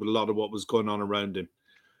frustrated with a lot of what was going on around him.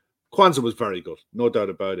 Kwanzaa was very good, no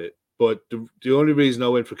doubt about it. But the only reason I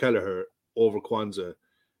went for Kelleher over Kwanzaa,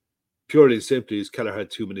 purely and simply, is Kelleher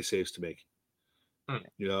had too many saves to make.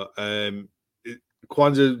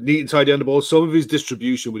 Kwanzaa neat and tidy on the ball. Some of his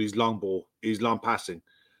distribution with his long ball, his long passing,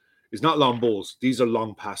 it's not long balls. These are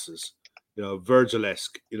long passes.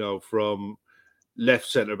 Virgil-esque. From left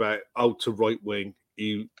centre back out to right wing.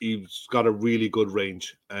 He's got a really good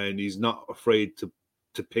range, and he's not afraid to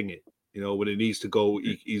ping it. When it needs to go,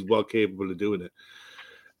 he's well capable of doing it.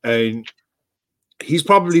 And he's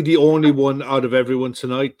probably the only one out of everyone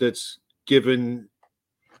tonight that's given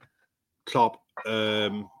Klopp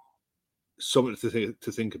something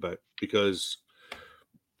to think about, because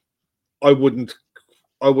I wouldn't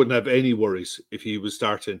have any worries if he was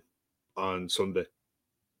starting on Sunday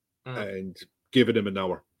and giving him an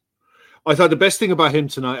hour. I thought the best thing about him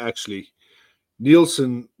tonight, actually,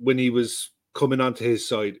 Nielsen, when he was coming onto his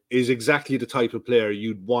side, is exactly the type of player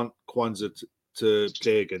you'd want Kwanzaa to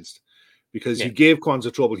play against, because he gave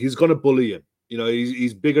Kwanzaa trouble. He's going to bully him.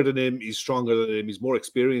 He's bigger than him. He's stronger than him. He's more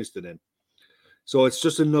experienced than him. So it's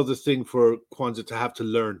just another thing for Kwanzaa to have to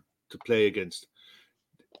learn to play against.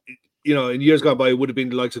 In years gone by, it would have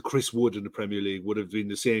been the likes of Chris Wood in the Premier League, would have been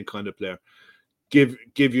the same kind of player. Give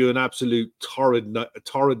you an absolute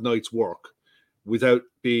torrid night's work without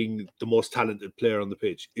being the most talented player on the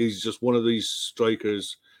pitch. He's just one of these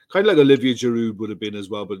strikers, kind of like Olivier Giroud would have been as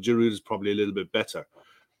well, but Giroud is probably a little bit better.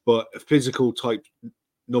 But a physical type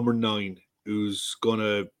number 9 who's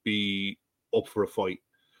gonna be up for a fight,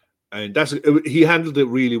 and he handled it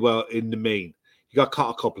really well in the main. He got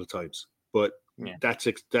caught a couple of times, but that's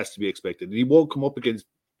to be expected. And he won't come up against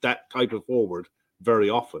that type of forward very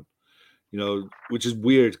often. Which is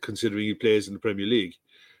weird considering he plays in the Premier League.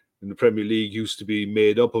 And the Premier League used to be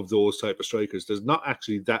made up of those type of strikers. There's not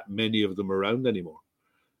actually that many of them around anymore.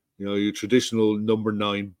 Your traditional number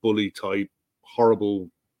 9 bully type, horrible,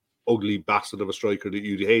 ugly bastard of a striker that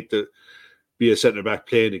you'd hate to be a centre back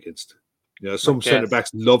playing against. Some centre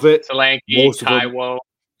backs love it. Solanke, most of them, Taiwo.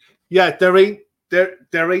 Yeah, there ain't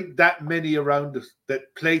that many around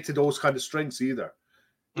that play to those kind of strengths either.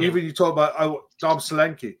 Even you talk about Dom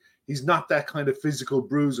Solanke. He's not that kind of physical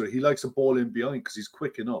bruiser. He likes a ball in behind because he's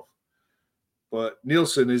quick enough. But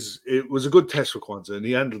Nielsen it was a good test for Kwanzaa, and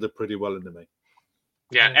he handled it pretty well in the main.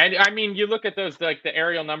 Yeah, and I mean, you look at those, like the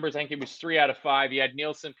aerial numbers. I think it was 3 out of 5. You had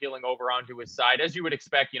Nielsen peeling over onto his side, as you would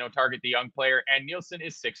expect. Target the young player, and Nielsen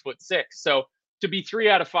is 6'6". So to be 3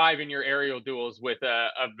 out of 5 in your aerial duels with a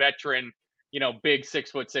veteran, big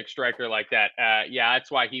 6'6" striker like that,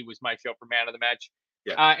 that's why he was my show for man of the match.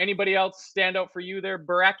 Yeah. Anybody else stand out for you there,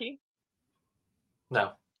 Baraki?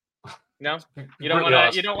 No. You don't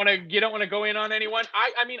want to go in on anyone.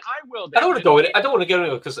 I mean, I will. I don't want to go in. I don't want to go in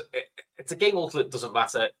because it's a game. Ultimately, it doesn't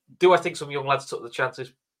matter. Do I think some young lads took the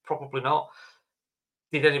chances? Probably not.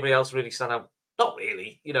 Did anybody else really stand out? Not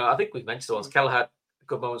really. I think we've mentioned the ones. Keller had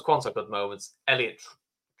good moments. Kwanzaa had good moments. Elliott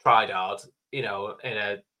tried hard.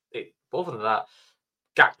 Other than that,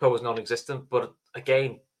 Gakpo was non-existent, but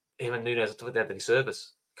again, him and Nunes at the end of his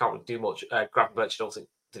service can't really do much. Gravenberch don't think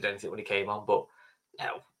did anything when he came on, but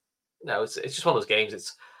no, it's just one of those games.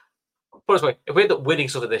 It's put it this way: if we end up winning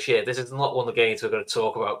something this year, this is not one of the games we're going to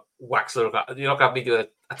talk about. You're not going to have me do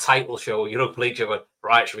a title show, Europa League show.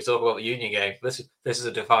 Right? Should we talk about the Union game? This is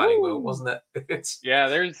a defining moment, wasn't it? Yeah,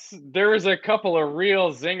 there was a couple of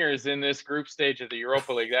real zingers in this group stage of the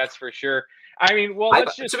Europa League. That's for sure. I mean, well,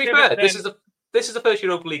 let's just to be fair, this is the first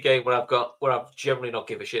Europa League game where I've generally not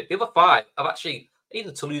give a shit. The other 5, I've actually,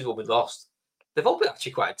 even Toulouse when we lost, they've all been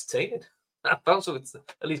actually quite entertaining. I found something to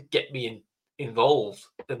at least get me involved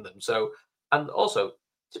in them. So, and also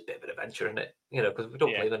it's a bit of an adventure, isn't it? Because we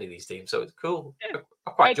don't play any of these teams, so it's cool. Yeah,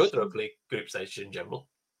 I quite enjoyed the Europa League group stage in general.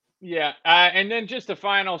 Yeah, and then just a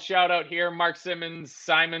final shout out here, Mark Simons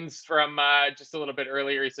from just a little bit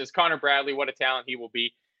earlier. He says Connor Bradley, what a talent he will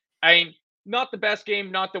be. I mean, not the best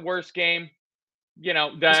game, not the worst game.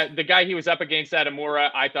 The guy he was up against, Adamura,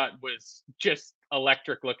 I thought was just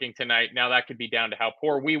electric looking tonight. Now that could be down to how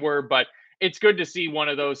poor we were, but it's good to see one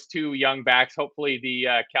of those 2 young backs. Hopefully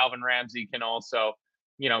the Calvin Ramsey can also,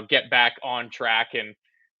 get back on track and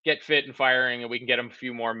get fit and firing, and we can get him a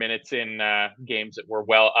few more minutes in games that we're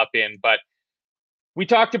well up in. But we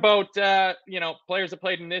talked about, players that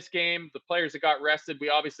played in this game, the players that got rested. We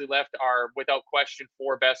obviously left our, without question,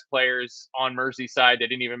 4 best players on Merseyside. They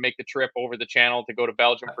didn't even make the trip over the channel to go to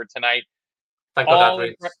Belgium for tonight. Thank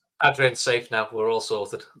God Adrian's safe now. We're all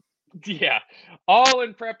sorted. Yeah, all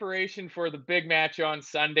in preparation for the big match on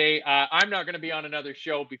Sunday. I'm not going to be on another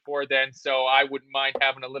show before then, so I wouldn't mind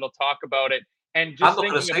having a little talk about it. And just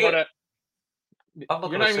thinking about it.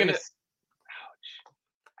 You're not even going to.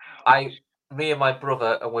 Ouch. Me and my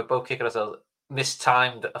brother, and we're both kicking ourselves,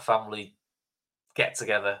 mistimed a family get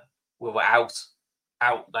together. We were out,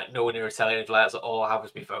 like nowhere near Italian flares. All I have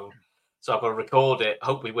is my phone. So I've got to record it,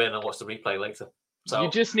 hope we win, and watch the replay later. So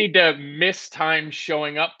you just need to miss time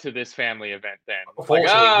showing up to this family event then.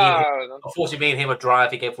 Unfortunately, me and him are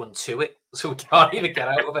driving everyone to it, so we can't even get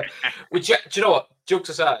out of it. Do you know what? Jokes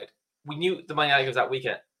aside, we knew the Man United was that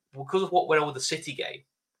weekend. Because of what went on with the City game,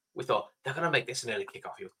 we thought, they're going to make this an early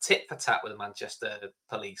kickoff. You're tit for tat with the Manchester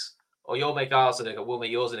police. Or you'll make ours and we'll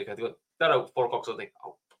make yours and they go, no, 4 o'clock something.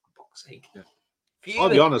 Oh, for fuck's sake. Yeah. I'll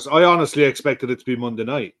be honest. I honestly expected it to be Monday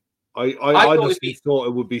night. I honestly thought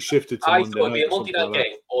it would be shifted to Monday night. I thought it would be a Monday night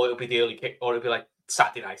game, or it would be the early kick, or it would be like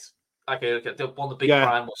Saturday night. Like one of the big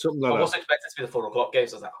prime ones. Something like I wasn't expecting it to be the 4 o'clock game,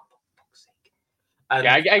 so I was like, oh, for fuck's sake. And,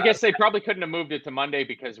 I guess they probably couldn't have moved it to Monday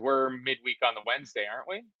because we're midweek on the Wednesday, aren't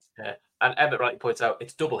we? Yeah. And Emmett rightly points out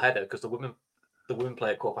it's double header because the women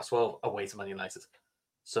play at 12:15 away to Man United.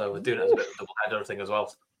 So we're doing it as a bit of a double header thing as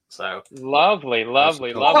well. So lovely. Tough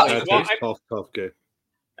game.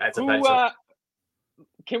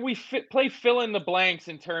 Can we play fill in the blanks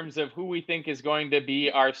in terms of who we think is going to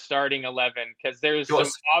be our starting 11? Because there's some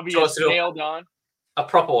obvious nailed on. A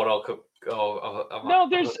proper one. I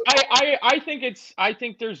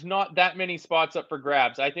think there's not that many spots up for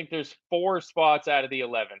grabs. I think there's 4 spots out of the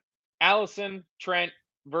 11. Allison, Trent,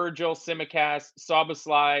 Virgil, Tsimikas,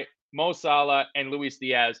 Szoboszlai, Mo Salah, and Luis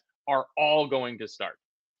Diaz are all going to start.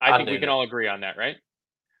 I think we can all agree on that, right?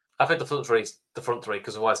 I think the front three,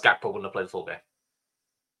 because otherwise Gakpo wouldn't have played the full game.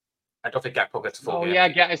 I don't think Gakpo gets a full game.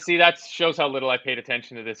 Yeah, see, that shows how little I paid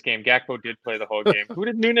attention to this game. Gakpo did play the whole game. Who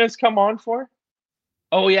did Nunes come on for?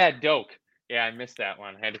 Oh, yeah, Doak. Yeah, I missed that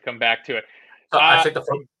one. I had to come back to it. So I think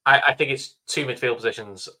I think it's 2 midfield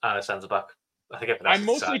positions and a centre back. I'm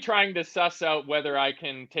mostly trying to suss out whether I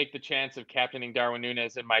can take the chance of captaining Darwin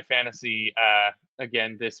Nunes in my fantasy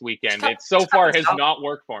again this weekend. It so far has not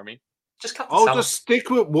worked for me. Just stick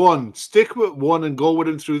with one. Stick with one and go with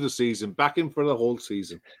him through the season. Back him for the whole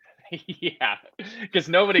season. Yeah, because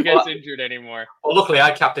nobody gets injured anymore. Well, luckily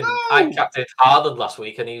I captained Haaland last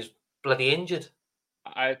week and he's bloody injured.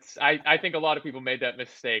 I think a lot of people made that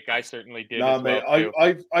mistake. I certainly did. No, mate.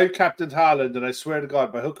 I captained Haaland, and I swear to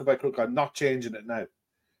God, by hook or by crook, I'm not changing it now.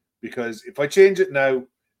 Because if I change it now,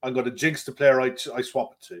 I'm going to jinx the player I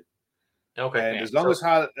swap it to. Okay. And as long as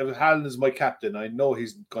Haaland is my captain, I know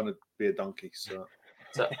he's going to be a donkey. So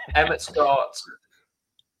Emmett Scott.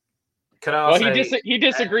 He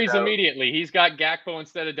disagrees immediately. He's got Gakpo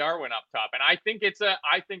instead of Darwin up top, and I think there's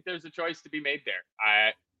a choice to be made there.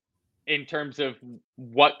 In terms of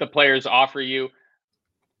what the players offer you,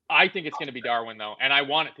 I think it's going to be Darwin though, and I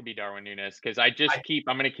want it to be Darwin Nunes because I'm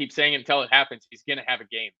going to keep saying it until it happens. He's going to have a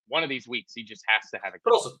game one of these weeks. He just has to have a game.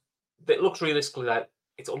 But also, it looks realistically like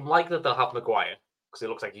it's unlikely that they'll have Maguire because it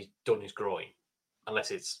looks like he's done his groin, unless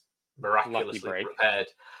it's miraculously repaired.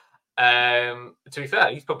 To be fair,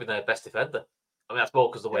 he's probably their best defender. I mean, that's more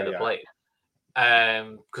because of the way they play.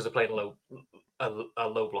 because they're playing a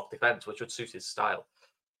low block defense, which would suit his style.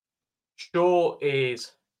 Shaw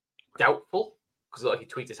is doubtful because like he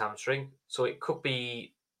tweaked his hamstring, so it could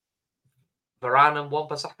be Varane and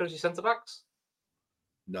Wan-Bissaka as your centre backs.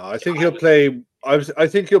 No, I think he'll play. I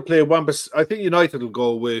think he'll play Wan-Bissaka. I think United will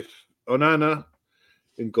go with Onana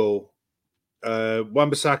in goal.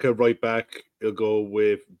 Wan-Bissaka right back. He'll go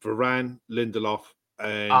with Varane, Lindelof,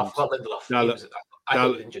 and I forgot Lindelof.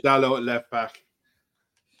 Dalot at left back.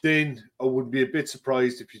 Then I would be a bit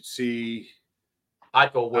surprised if you'd see.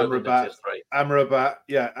 I'd go Amrabat,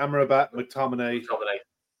 McTominay,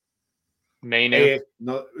 Mainu.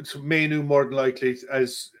 It's Mainu more than likely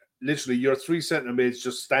as literally your three centre mids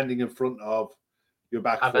just standing in front of your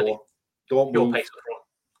back four. Don't move. Pace up front.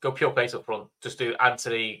 Go pure pace up front. Just do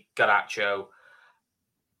Anthony, Garnacho.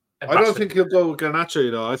 I don't think he'll go with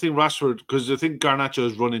Garnacho, I think Rashford, because I think Garnacho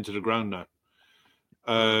has run into the ground now.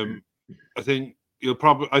 I think if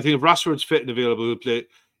Rashford's fit and available, he'll play.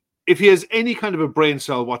 If he has any kind of a brain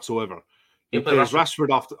cell whatsoever, he plays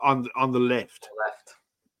Rashford off on the left.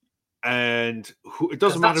 And it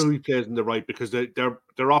doesn't matter who he plays on the right because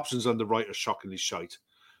their options on the right are shockingly shite.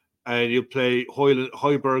 And he'll play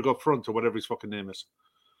Højbjerg up front or whatever his fucking name is.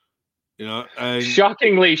 And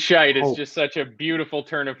shockingly shite is just such a beautiful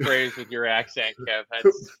turn of phrase with your accent, Kev. That's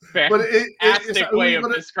a fantastic way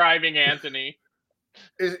of describing Anthony.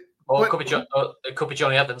 It could be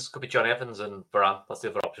Johnny Evans. Could be Johnny Evans and Varane. That's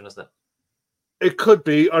the other option, isn't it? It could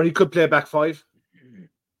be, or he could play a back five.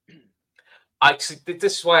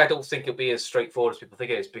 This is why I don't think it'll be as straightforward as people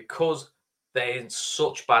think it is, because they're in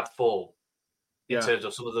such bad form in terms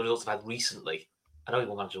of some of the results they've had recently. I know he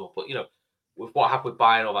won't manage them up, but with what happened with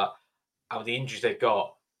Bayern, all that, and with the injuries they've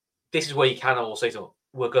got, this is where you can all say to them,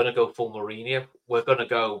 we're going to go full Mourinho. We're going to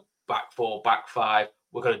go back four, back five.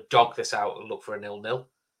 We're going to dog this out and look for a 0-0.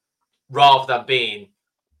 Rather than being,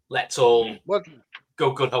 let's all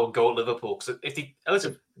go gung-ho and go at Liverpool. Because if they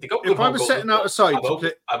go if I was setting out a side to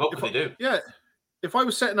play, I'm hoping they do. Yeah. If I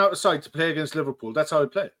was setting out a side to play against Liverpool, that's how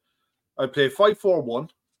I'd play. I'd play 5-4-1,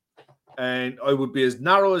 and I would be as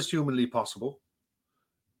narrow as humanly possible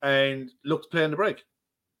and look to play in the break.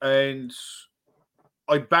 And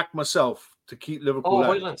I back myself to keep Liverpool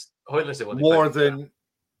out more than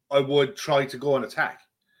I would try to go and attack.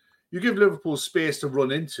 You give Liverpool space to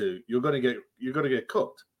run into, you're going to get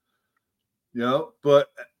cooked. But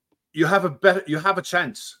you have a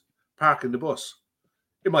chance parking the bus.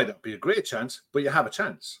 It might not be a great chance, but you have a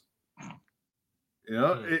chance.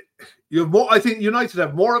 I think United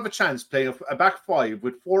have more of a chance playing a back five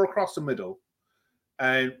with four across the middle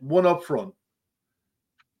and one up front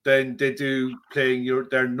than they do playing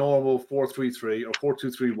their normal 4-3-3 or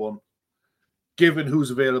 4-2-3-1, given who's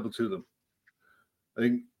available to them. I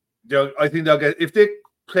think they'll get, if they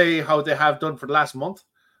play how they have done for the last month,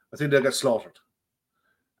 I think they'll get slaughtered.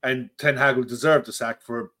 And Ten Hag will deserve the sack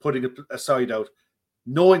for putting a side out,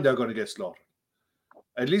 knowing they're going to get slaughtered.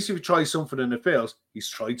 At least if he tries something and it fails, he's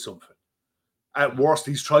tried something. At worst,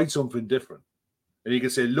 he's tried something different. And he can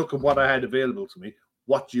say, look at what I had available to me.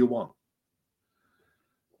 What do you want?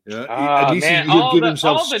 At least he'll give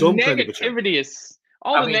himself some kind of a chance. The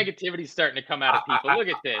negativity is starting to come out of people. Look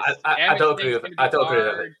at this. I don't agree with it.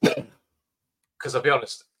 Because I'll be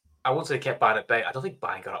honest, I won't say they kept Bayern at bay. I don't think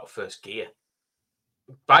Bayern got out of first gear.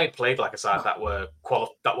 Bayern played like a side that were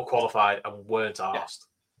qualified and weren't arsed.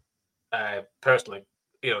 Personally,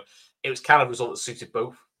 it was kind of a result that suited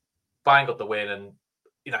both. Bayern got the win, and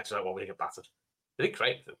United said, "Well, we didn't get battered." They did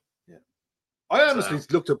great. Yeah, I honestly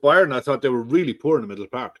looked at Bayern and I thought they were really poor in the middle of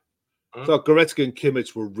the park. I thought Goretzka and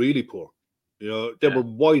Kimmich were really poor. They were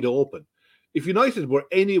wide open. If United were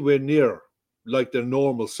anywhere near like their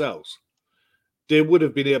normal selves, they would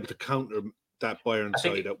have been able to counter that Bayern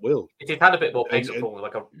side at will. If they'd had a bit more pace up front,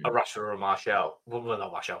 like a Rashford or a Martial,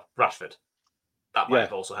 Rashford, that might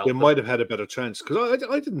have also helped. They might have had a better chance because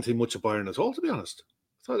I didn't think much of Bayern at all, to be honest.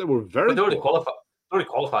 I thought they were very. But they already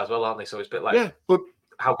qualified as well, aren't they? So it's a bit like but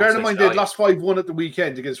bear in mind they lost 5-1 at the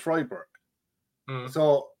weekend against Freiburg.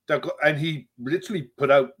 So and he literally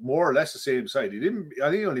put out more or less the same side. I think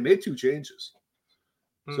he only made 2 changes.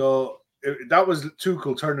 So that was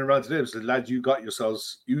Tuchel turning around to them and said, "Lads, you got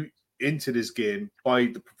yourselves into this game by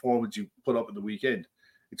the performance you put up in the weekend.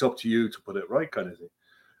 It's up to you to put it right," kind of thing.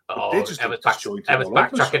 Emma's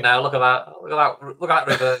backtracking now. Look at that! Look at that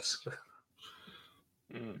reverse.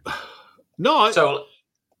 No. So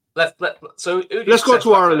let's go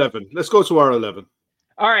to our 11. Let's go to our 11.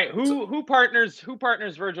 All right, who partners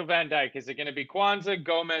Virgil van Dijk? Is it going to be Kwanzaa,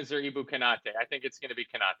 Gomez, or Ibu Konate? I think it's going to be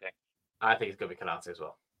Konate. I think it's going to be Konate as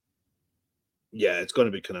well. Yeah, it's going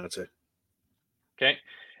to be Konate. Okay.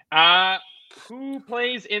 Who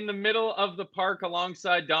plays in the middle of the park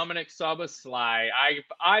alongside Dominic Szoboszlai?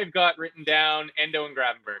 I've got written down Endo and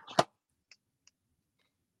Gravenberch.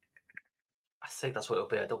 I think that's what it'll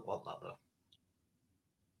be. I don't want that though.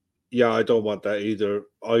 Yeah, I don't want that either.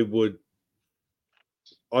 I would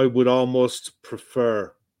almost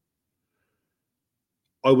prefer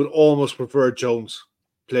Jones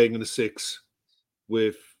playing in the 6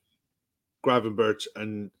 with Gravenberch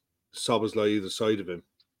and Szoboszlai either side of him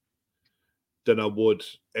than I would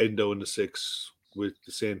Endo in the 6 with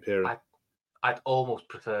the same pairing. I'd almost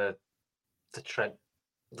prefer the Trent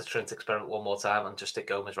experiment one more time and just stick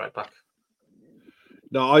Gomez right back.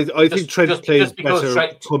 No, I think Trent plays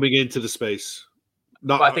better coming into the space,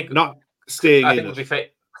 not staying in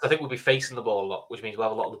it. I think we'll be facing the ball a lot, which means we'll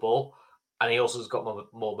have a lot of the ball, and he also has got more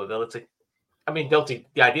mobility. I mean, the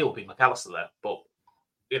ideal would be McAllister there, but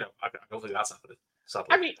I don't think that's happening. Sadly.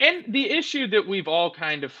 I mean, and the issue that we've all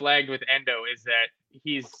kind of flagged with Endo is that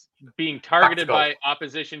he's being targeted by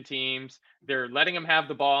opposition teams. They're letting him have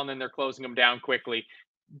the ball, and then they're closing him down quickly.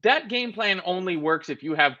 That game plan only works if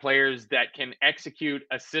you have players that can execute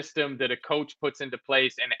a system that a coach puts into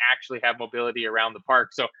place and actually have mobility around the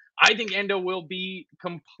park. So I think Endo will be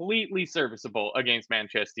completely serviceable against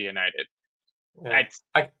Manchester United. Yeah.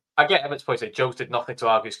 I get Emmett's point. That Jones did nothing to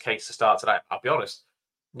argue his case to start tonight. I'll be honest.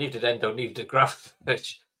 Neither did Endo, neither did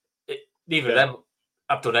Gravenberch. Neither of them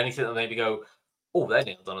have done anything that maybe go, oh, they're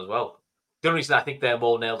nailed on as well. The only reason I think they're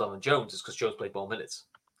more nailed on than Jones is because Jones played more minutes.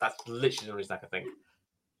 That's literally the reason I can think.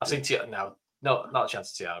 I've seen Thiago now. No, not a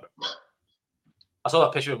chance to Thiago. I saw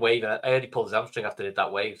that picture of him waving. I heard he pulled his hamstring after he did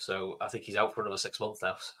that wave, so I think he's out for another 6 months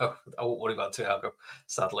now. So I won't worry about Thiago,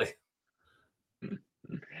 sadly.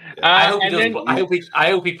 I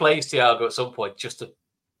hope he plays Thiago at some point just to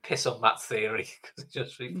piss on Matt's theory.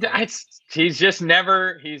 He's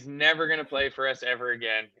never going to play for us ever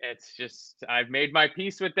again. It's just, I've made my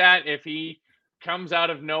peace with that. If he comes out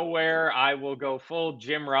of nowhere, I will go full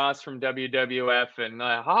Jim Ross from WWF and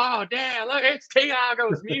oh damn, look, it's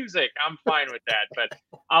Thiago's music. I'm fine with that, but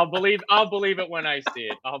I'll believe it when I see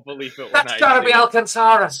it. That's gotta be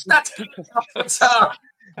Alcantara. That's Alcantara.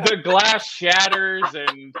 The glass shatters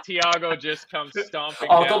and Thiago just comes stomping.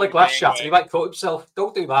 Oh, don't let glass shatter. He might cut himself.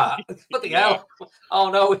 Don't do that. What the hell? Oh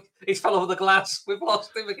no, he's fell over the glass. We've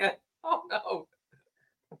lost him again. Oh no.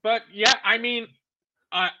 But yeah, I mean,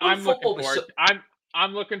 I'm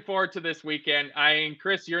looking forward to this weekend.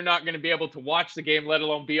 Chris, you're not going to be able to watch the game, let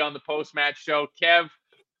alone be on the post-match show. Kev,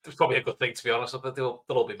 it's probably a good thing, to be honest. But they'll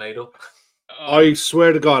all be made up. I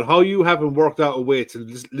swear to God, how you haven't worked out a way to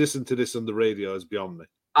listen to this on the radio is beyond me.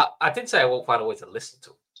 I didn't say I won't find a way to listen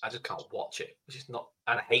to it. I just can't watch it, which is not,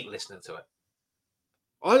 and I hate listening to it.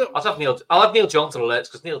 I'll have Neil Jones on alerts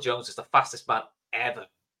because Neil Jones is the fastest man ever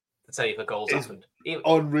to tell you if a goal's happened.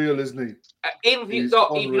 Unreal, isn't he? Even if you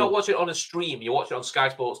don't watch it on a stream, you watch it on Sky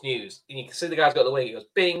Sports News, and you can see the guy's got the way. He goes,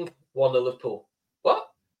 "Bing, 1-0 Liverpool."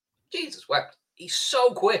 What? Jesus wept. He's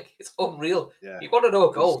so quick. It's unreal. Yeah. You want to know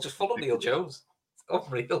a goal? Just follow Neil Jones. It's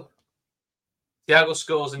unreal. Thiago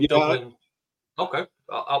scores in Dublin. Okay,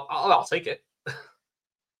 I'll take it.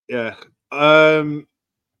 Yeah. The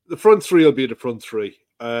front three will be the front three.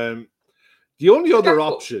 The only other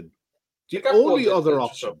option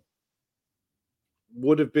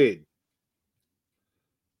would have been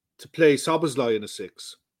to play Szoboszlai in a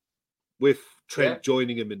 6 with Trent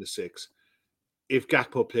joining him in the 6 if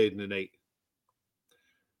Gakpo played in an 8.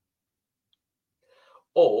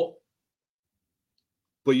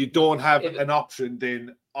 But you don't have an option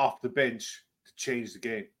then off the bench to change the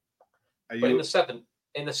game. But in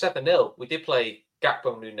the 7-0, we did play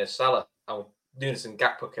Gakpo, Nunes, Salah, and Nunes and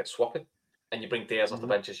Gakpo kept swapping, and you bring Diaz off the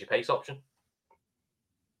bench as your pace option.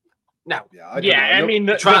 Now, I mean,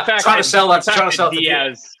 the fact that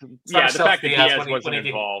Diaz wasn't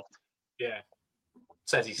involved. Yeah,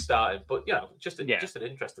 says he's started, but just an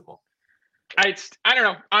interesting one. I don't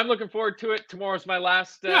know. I'm looking forward to it. Tomorrow's my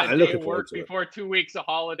last day of work before 2 weeks of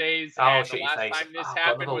holidays. And the last time this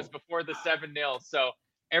happened was before the 7-0. So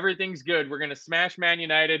everything's good. We're going to smash Man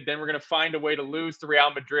United. Then we're going to find a way to lose to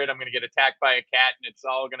Real Madrid. I'm going to get attacked by a cat, and it's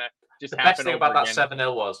all going to just happen. The best thing about that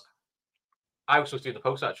 7-0 was I was supposed to do the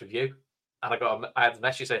post-match review, and I had the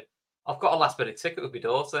message saying, I've got a last-minute ticket with my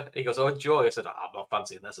daughter. He goes, oh, enjoy. I said, I'm not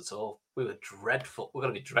fancying this at all. We were dreadful. We're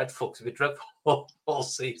going to be dreadful because we'll be dreadful all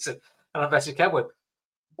season. And I messaged Ken with,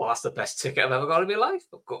 well, that's the best ticket I've ever got in my life.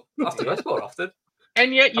 I have to go more often.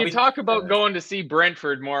 And yet you talk about going to see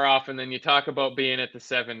Brentford more often than you talk about being at the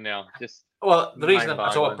 7-0. The reason I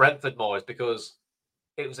talk about Brentford more is because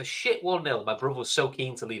it was a shit 1-0. My brother was so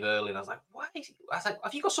keen to leave early, and I was like, why? I was like,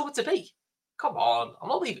 have you got somewhere to be? Come on, I'm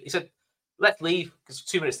not leaving. He said, let's leave because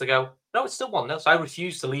 2 minutes to go. No, it's still 1-0. So I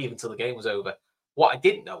refused to leave until the game was over. What I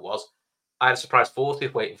didn't know was I had a surprise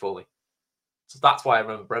 40th waiting for me. So that's why I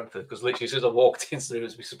remember Brentford, because literally as soon as I walked in, it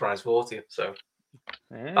was my surprise 40th. So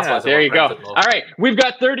that's why there you go. More. All right, we've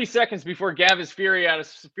got 30 seconds before Gav is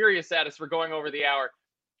furious at us for going over the hour.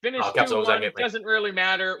 Finish 2-1. It doesn't really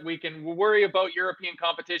matter. We can worry about European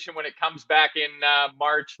competition when it comes back in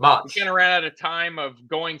March. We kind of ran out of time of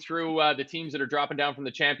going through the teams that are dropping down from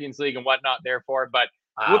the Champions League and whatnot, therefore. But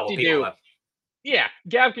whoop-de-doo. Yeah,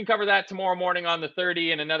 Gav can cover that tomorrow morning on the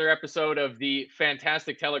 30 in another episode of the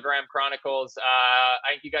fantastic Telegram Chronicles.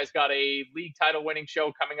 I think you guys got a league title winning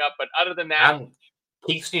show coming up, but other than that, and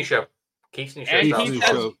Keith's new show. Keith's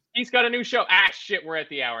got a new show. Shit, we're at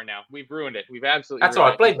the hour now. We've ruined it. We've absolutely. That's all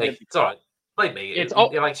right. Blame me. It's all right. Blame me.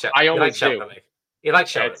 You like shouting. I always do. You like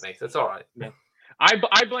shouting at me. That's all right. Yeah.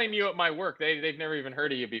 I blame you at my work. They've never even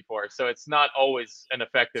heard of you before, so it's not always an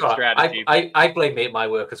effective strategy. I blame me at my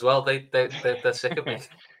work as well. They're sick of me.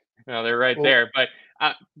 No, they're right there. But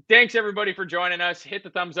thanks everybody for joining us. Hit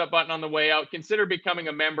the thumbs up button on the way out. Consider becoming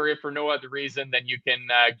a member if for no other reason than you can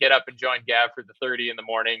get up and join Gav for the 30 in the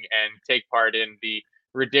morning and take part in the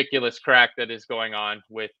ridiculous crack that is going on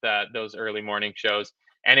with those early morning shows.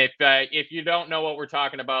 And if you don't know what we're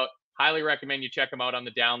talking about, highly recommend you check them out on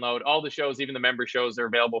the download. All the shows, even the member shows, are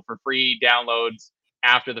available for free downloads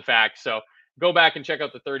after the fact. So go back and check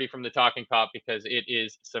out the 30 from the Talking Cop, because it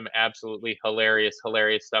is some absolutely hilarious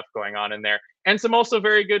stuff going on in there. And some also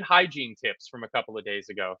very good hygiene tips from a couple of days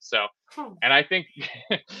ago. So, and I think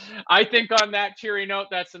on that cheery note,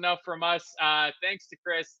 that's enough from us. Thanks to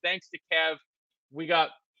Chris. Thanks to Kev. We got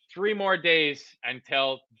 3 more days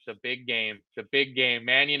until the big game.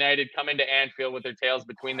 Man United coming to Anfield with their tails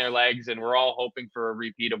between their legs, and we're all hoping for a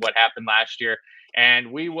repeat of what happened last year.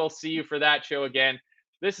 And we will see you for that show again.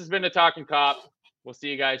 This has been the Talking Cop. We'll see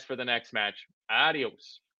you guys for the next match.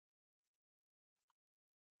 Adios.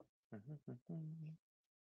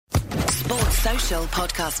 Sports Social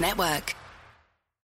Podcast Network.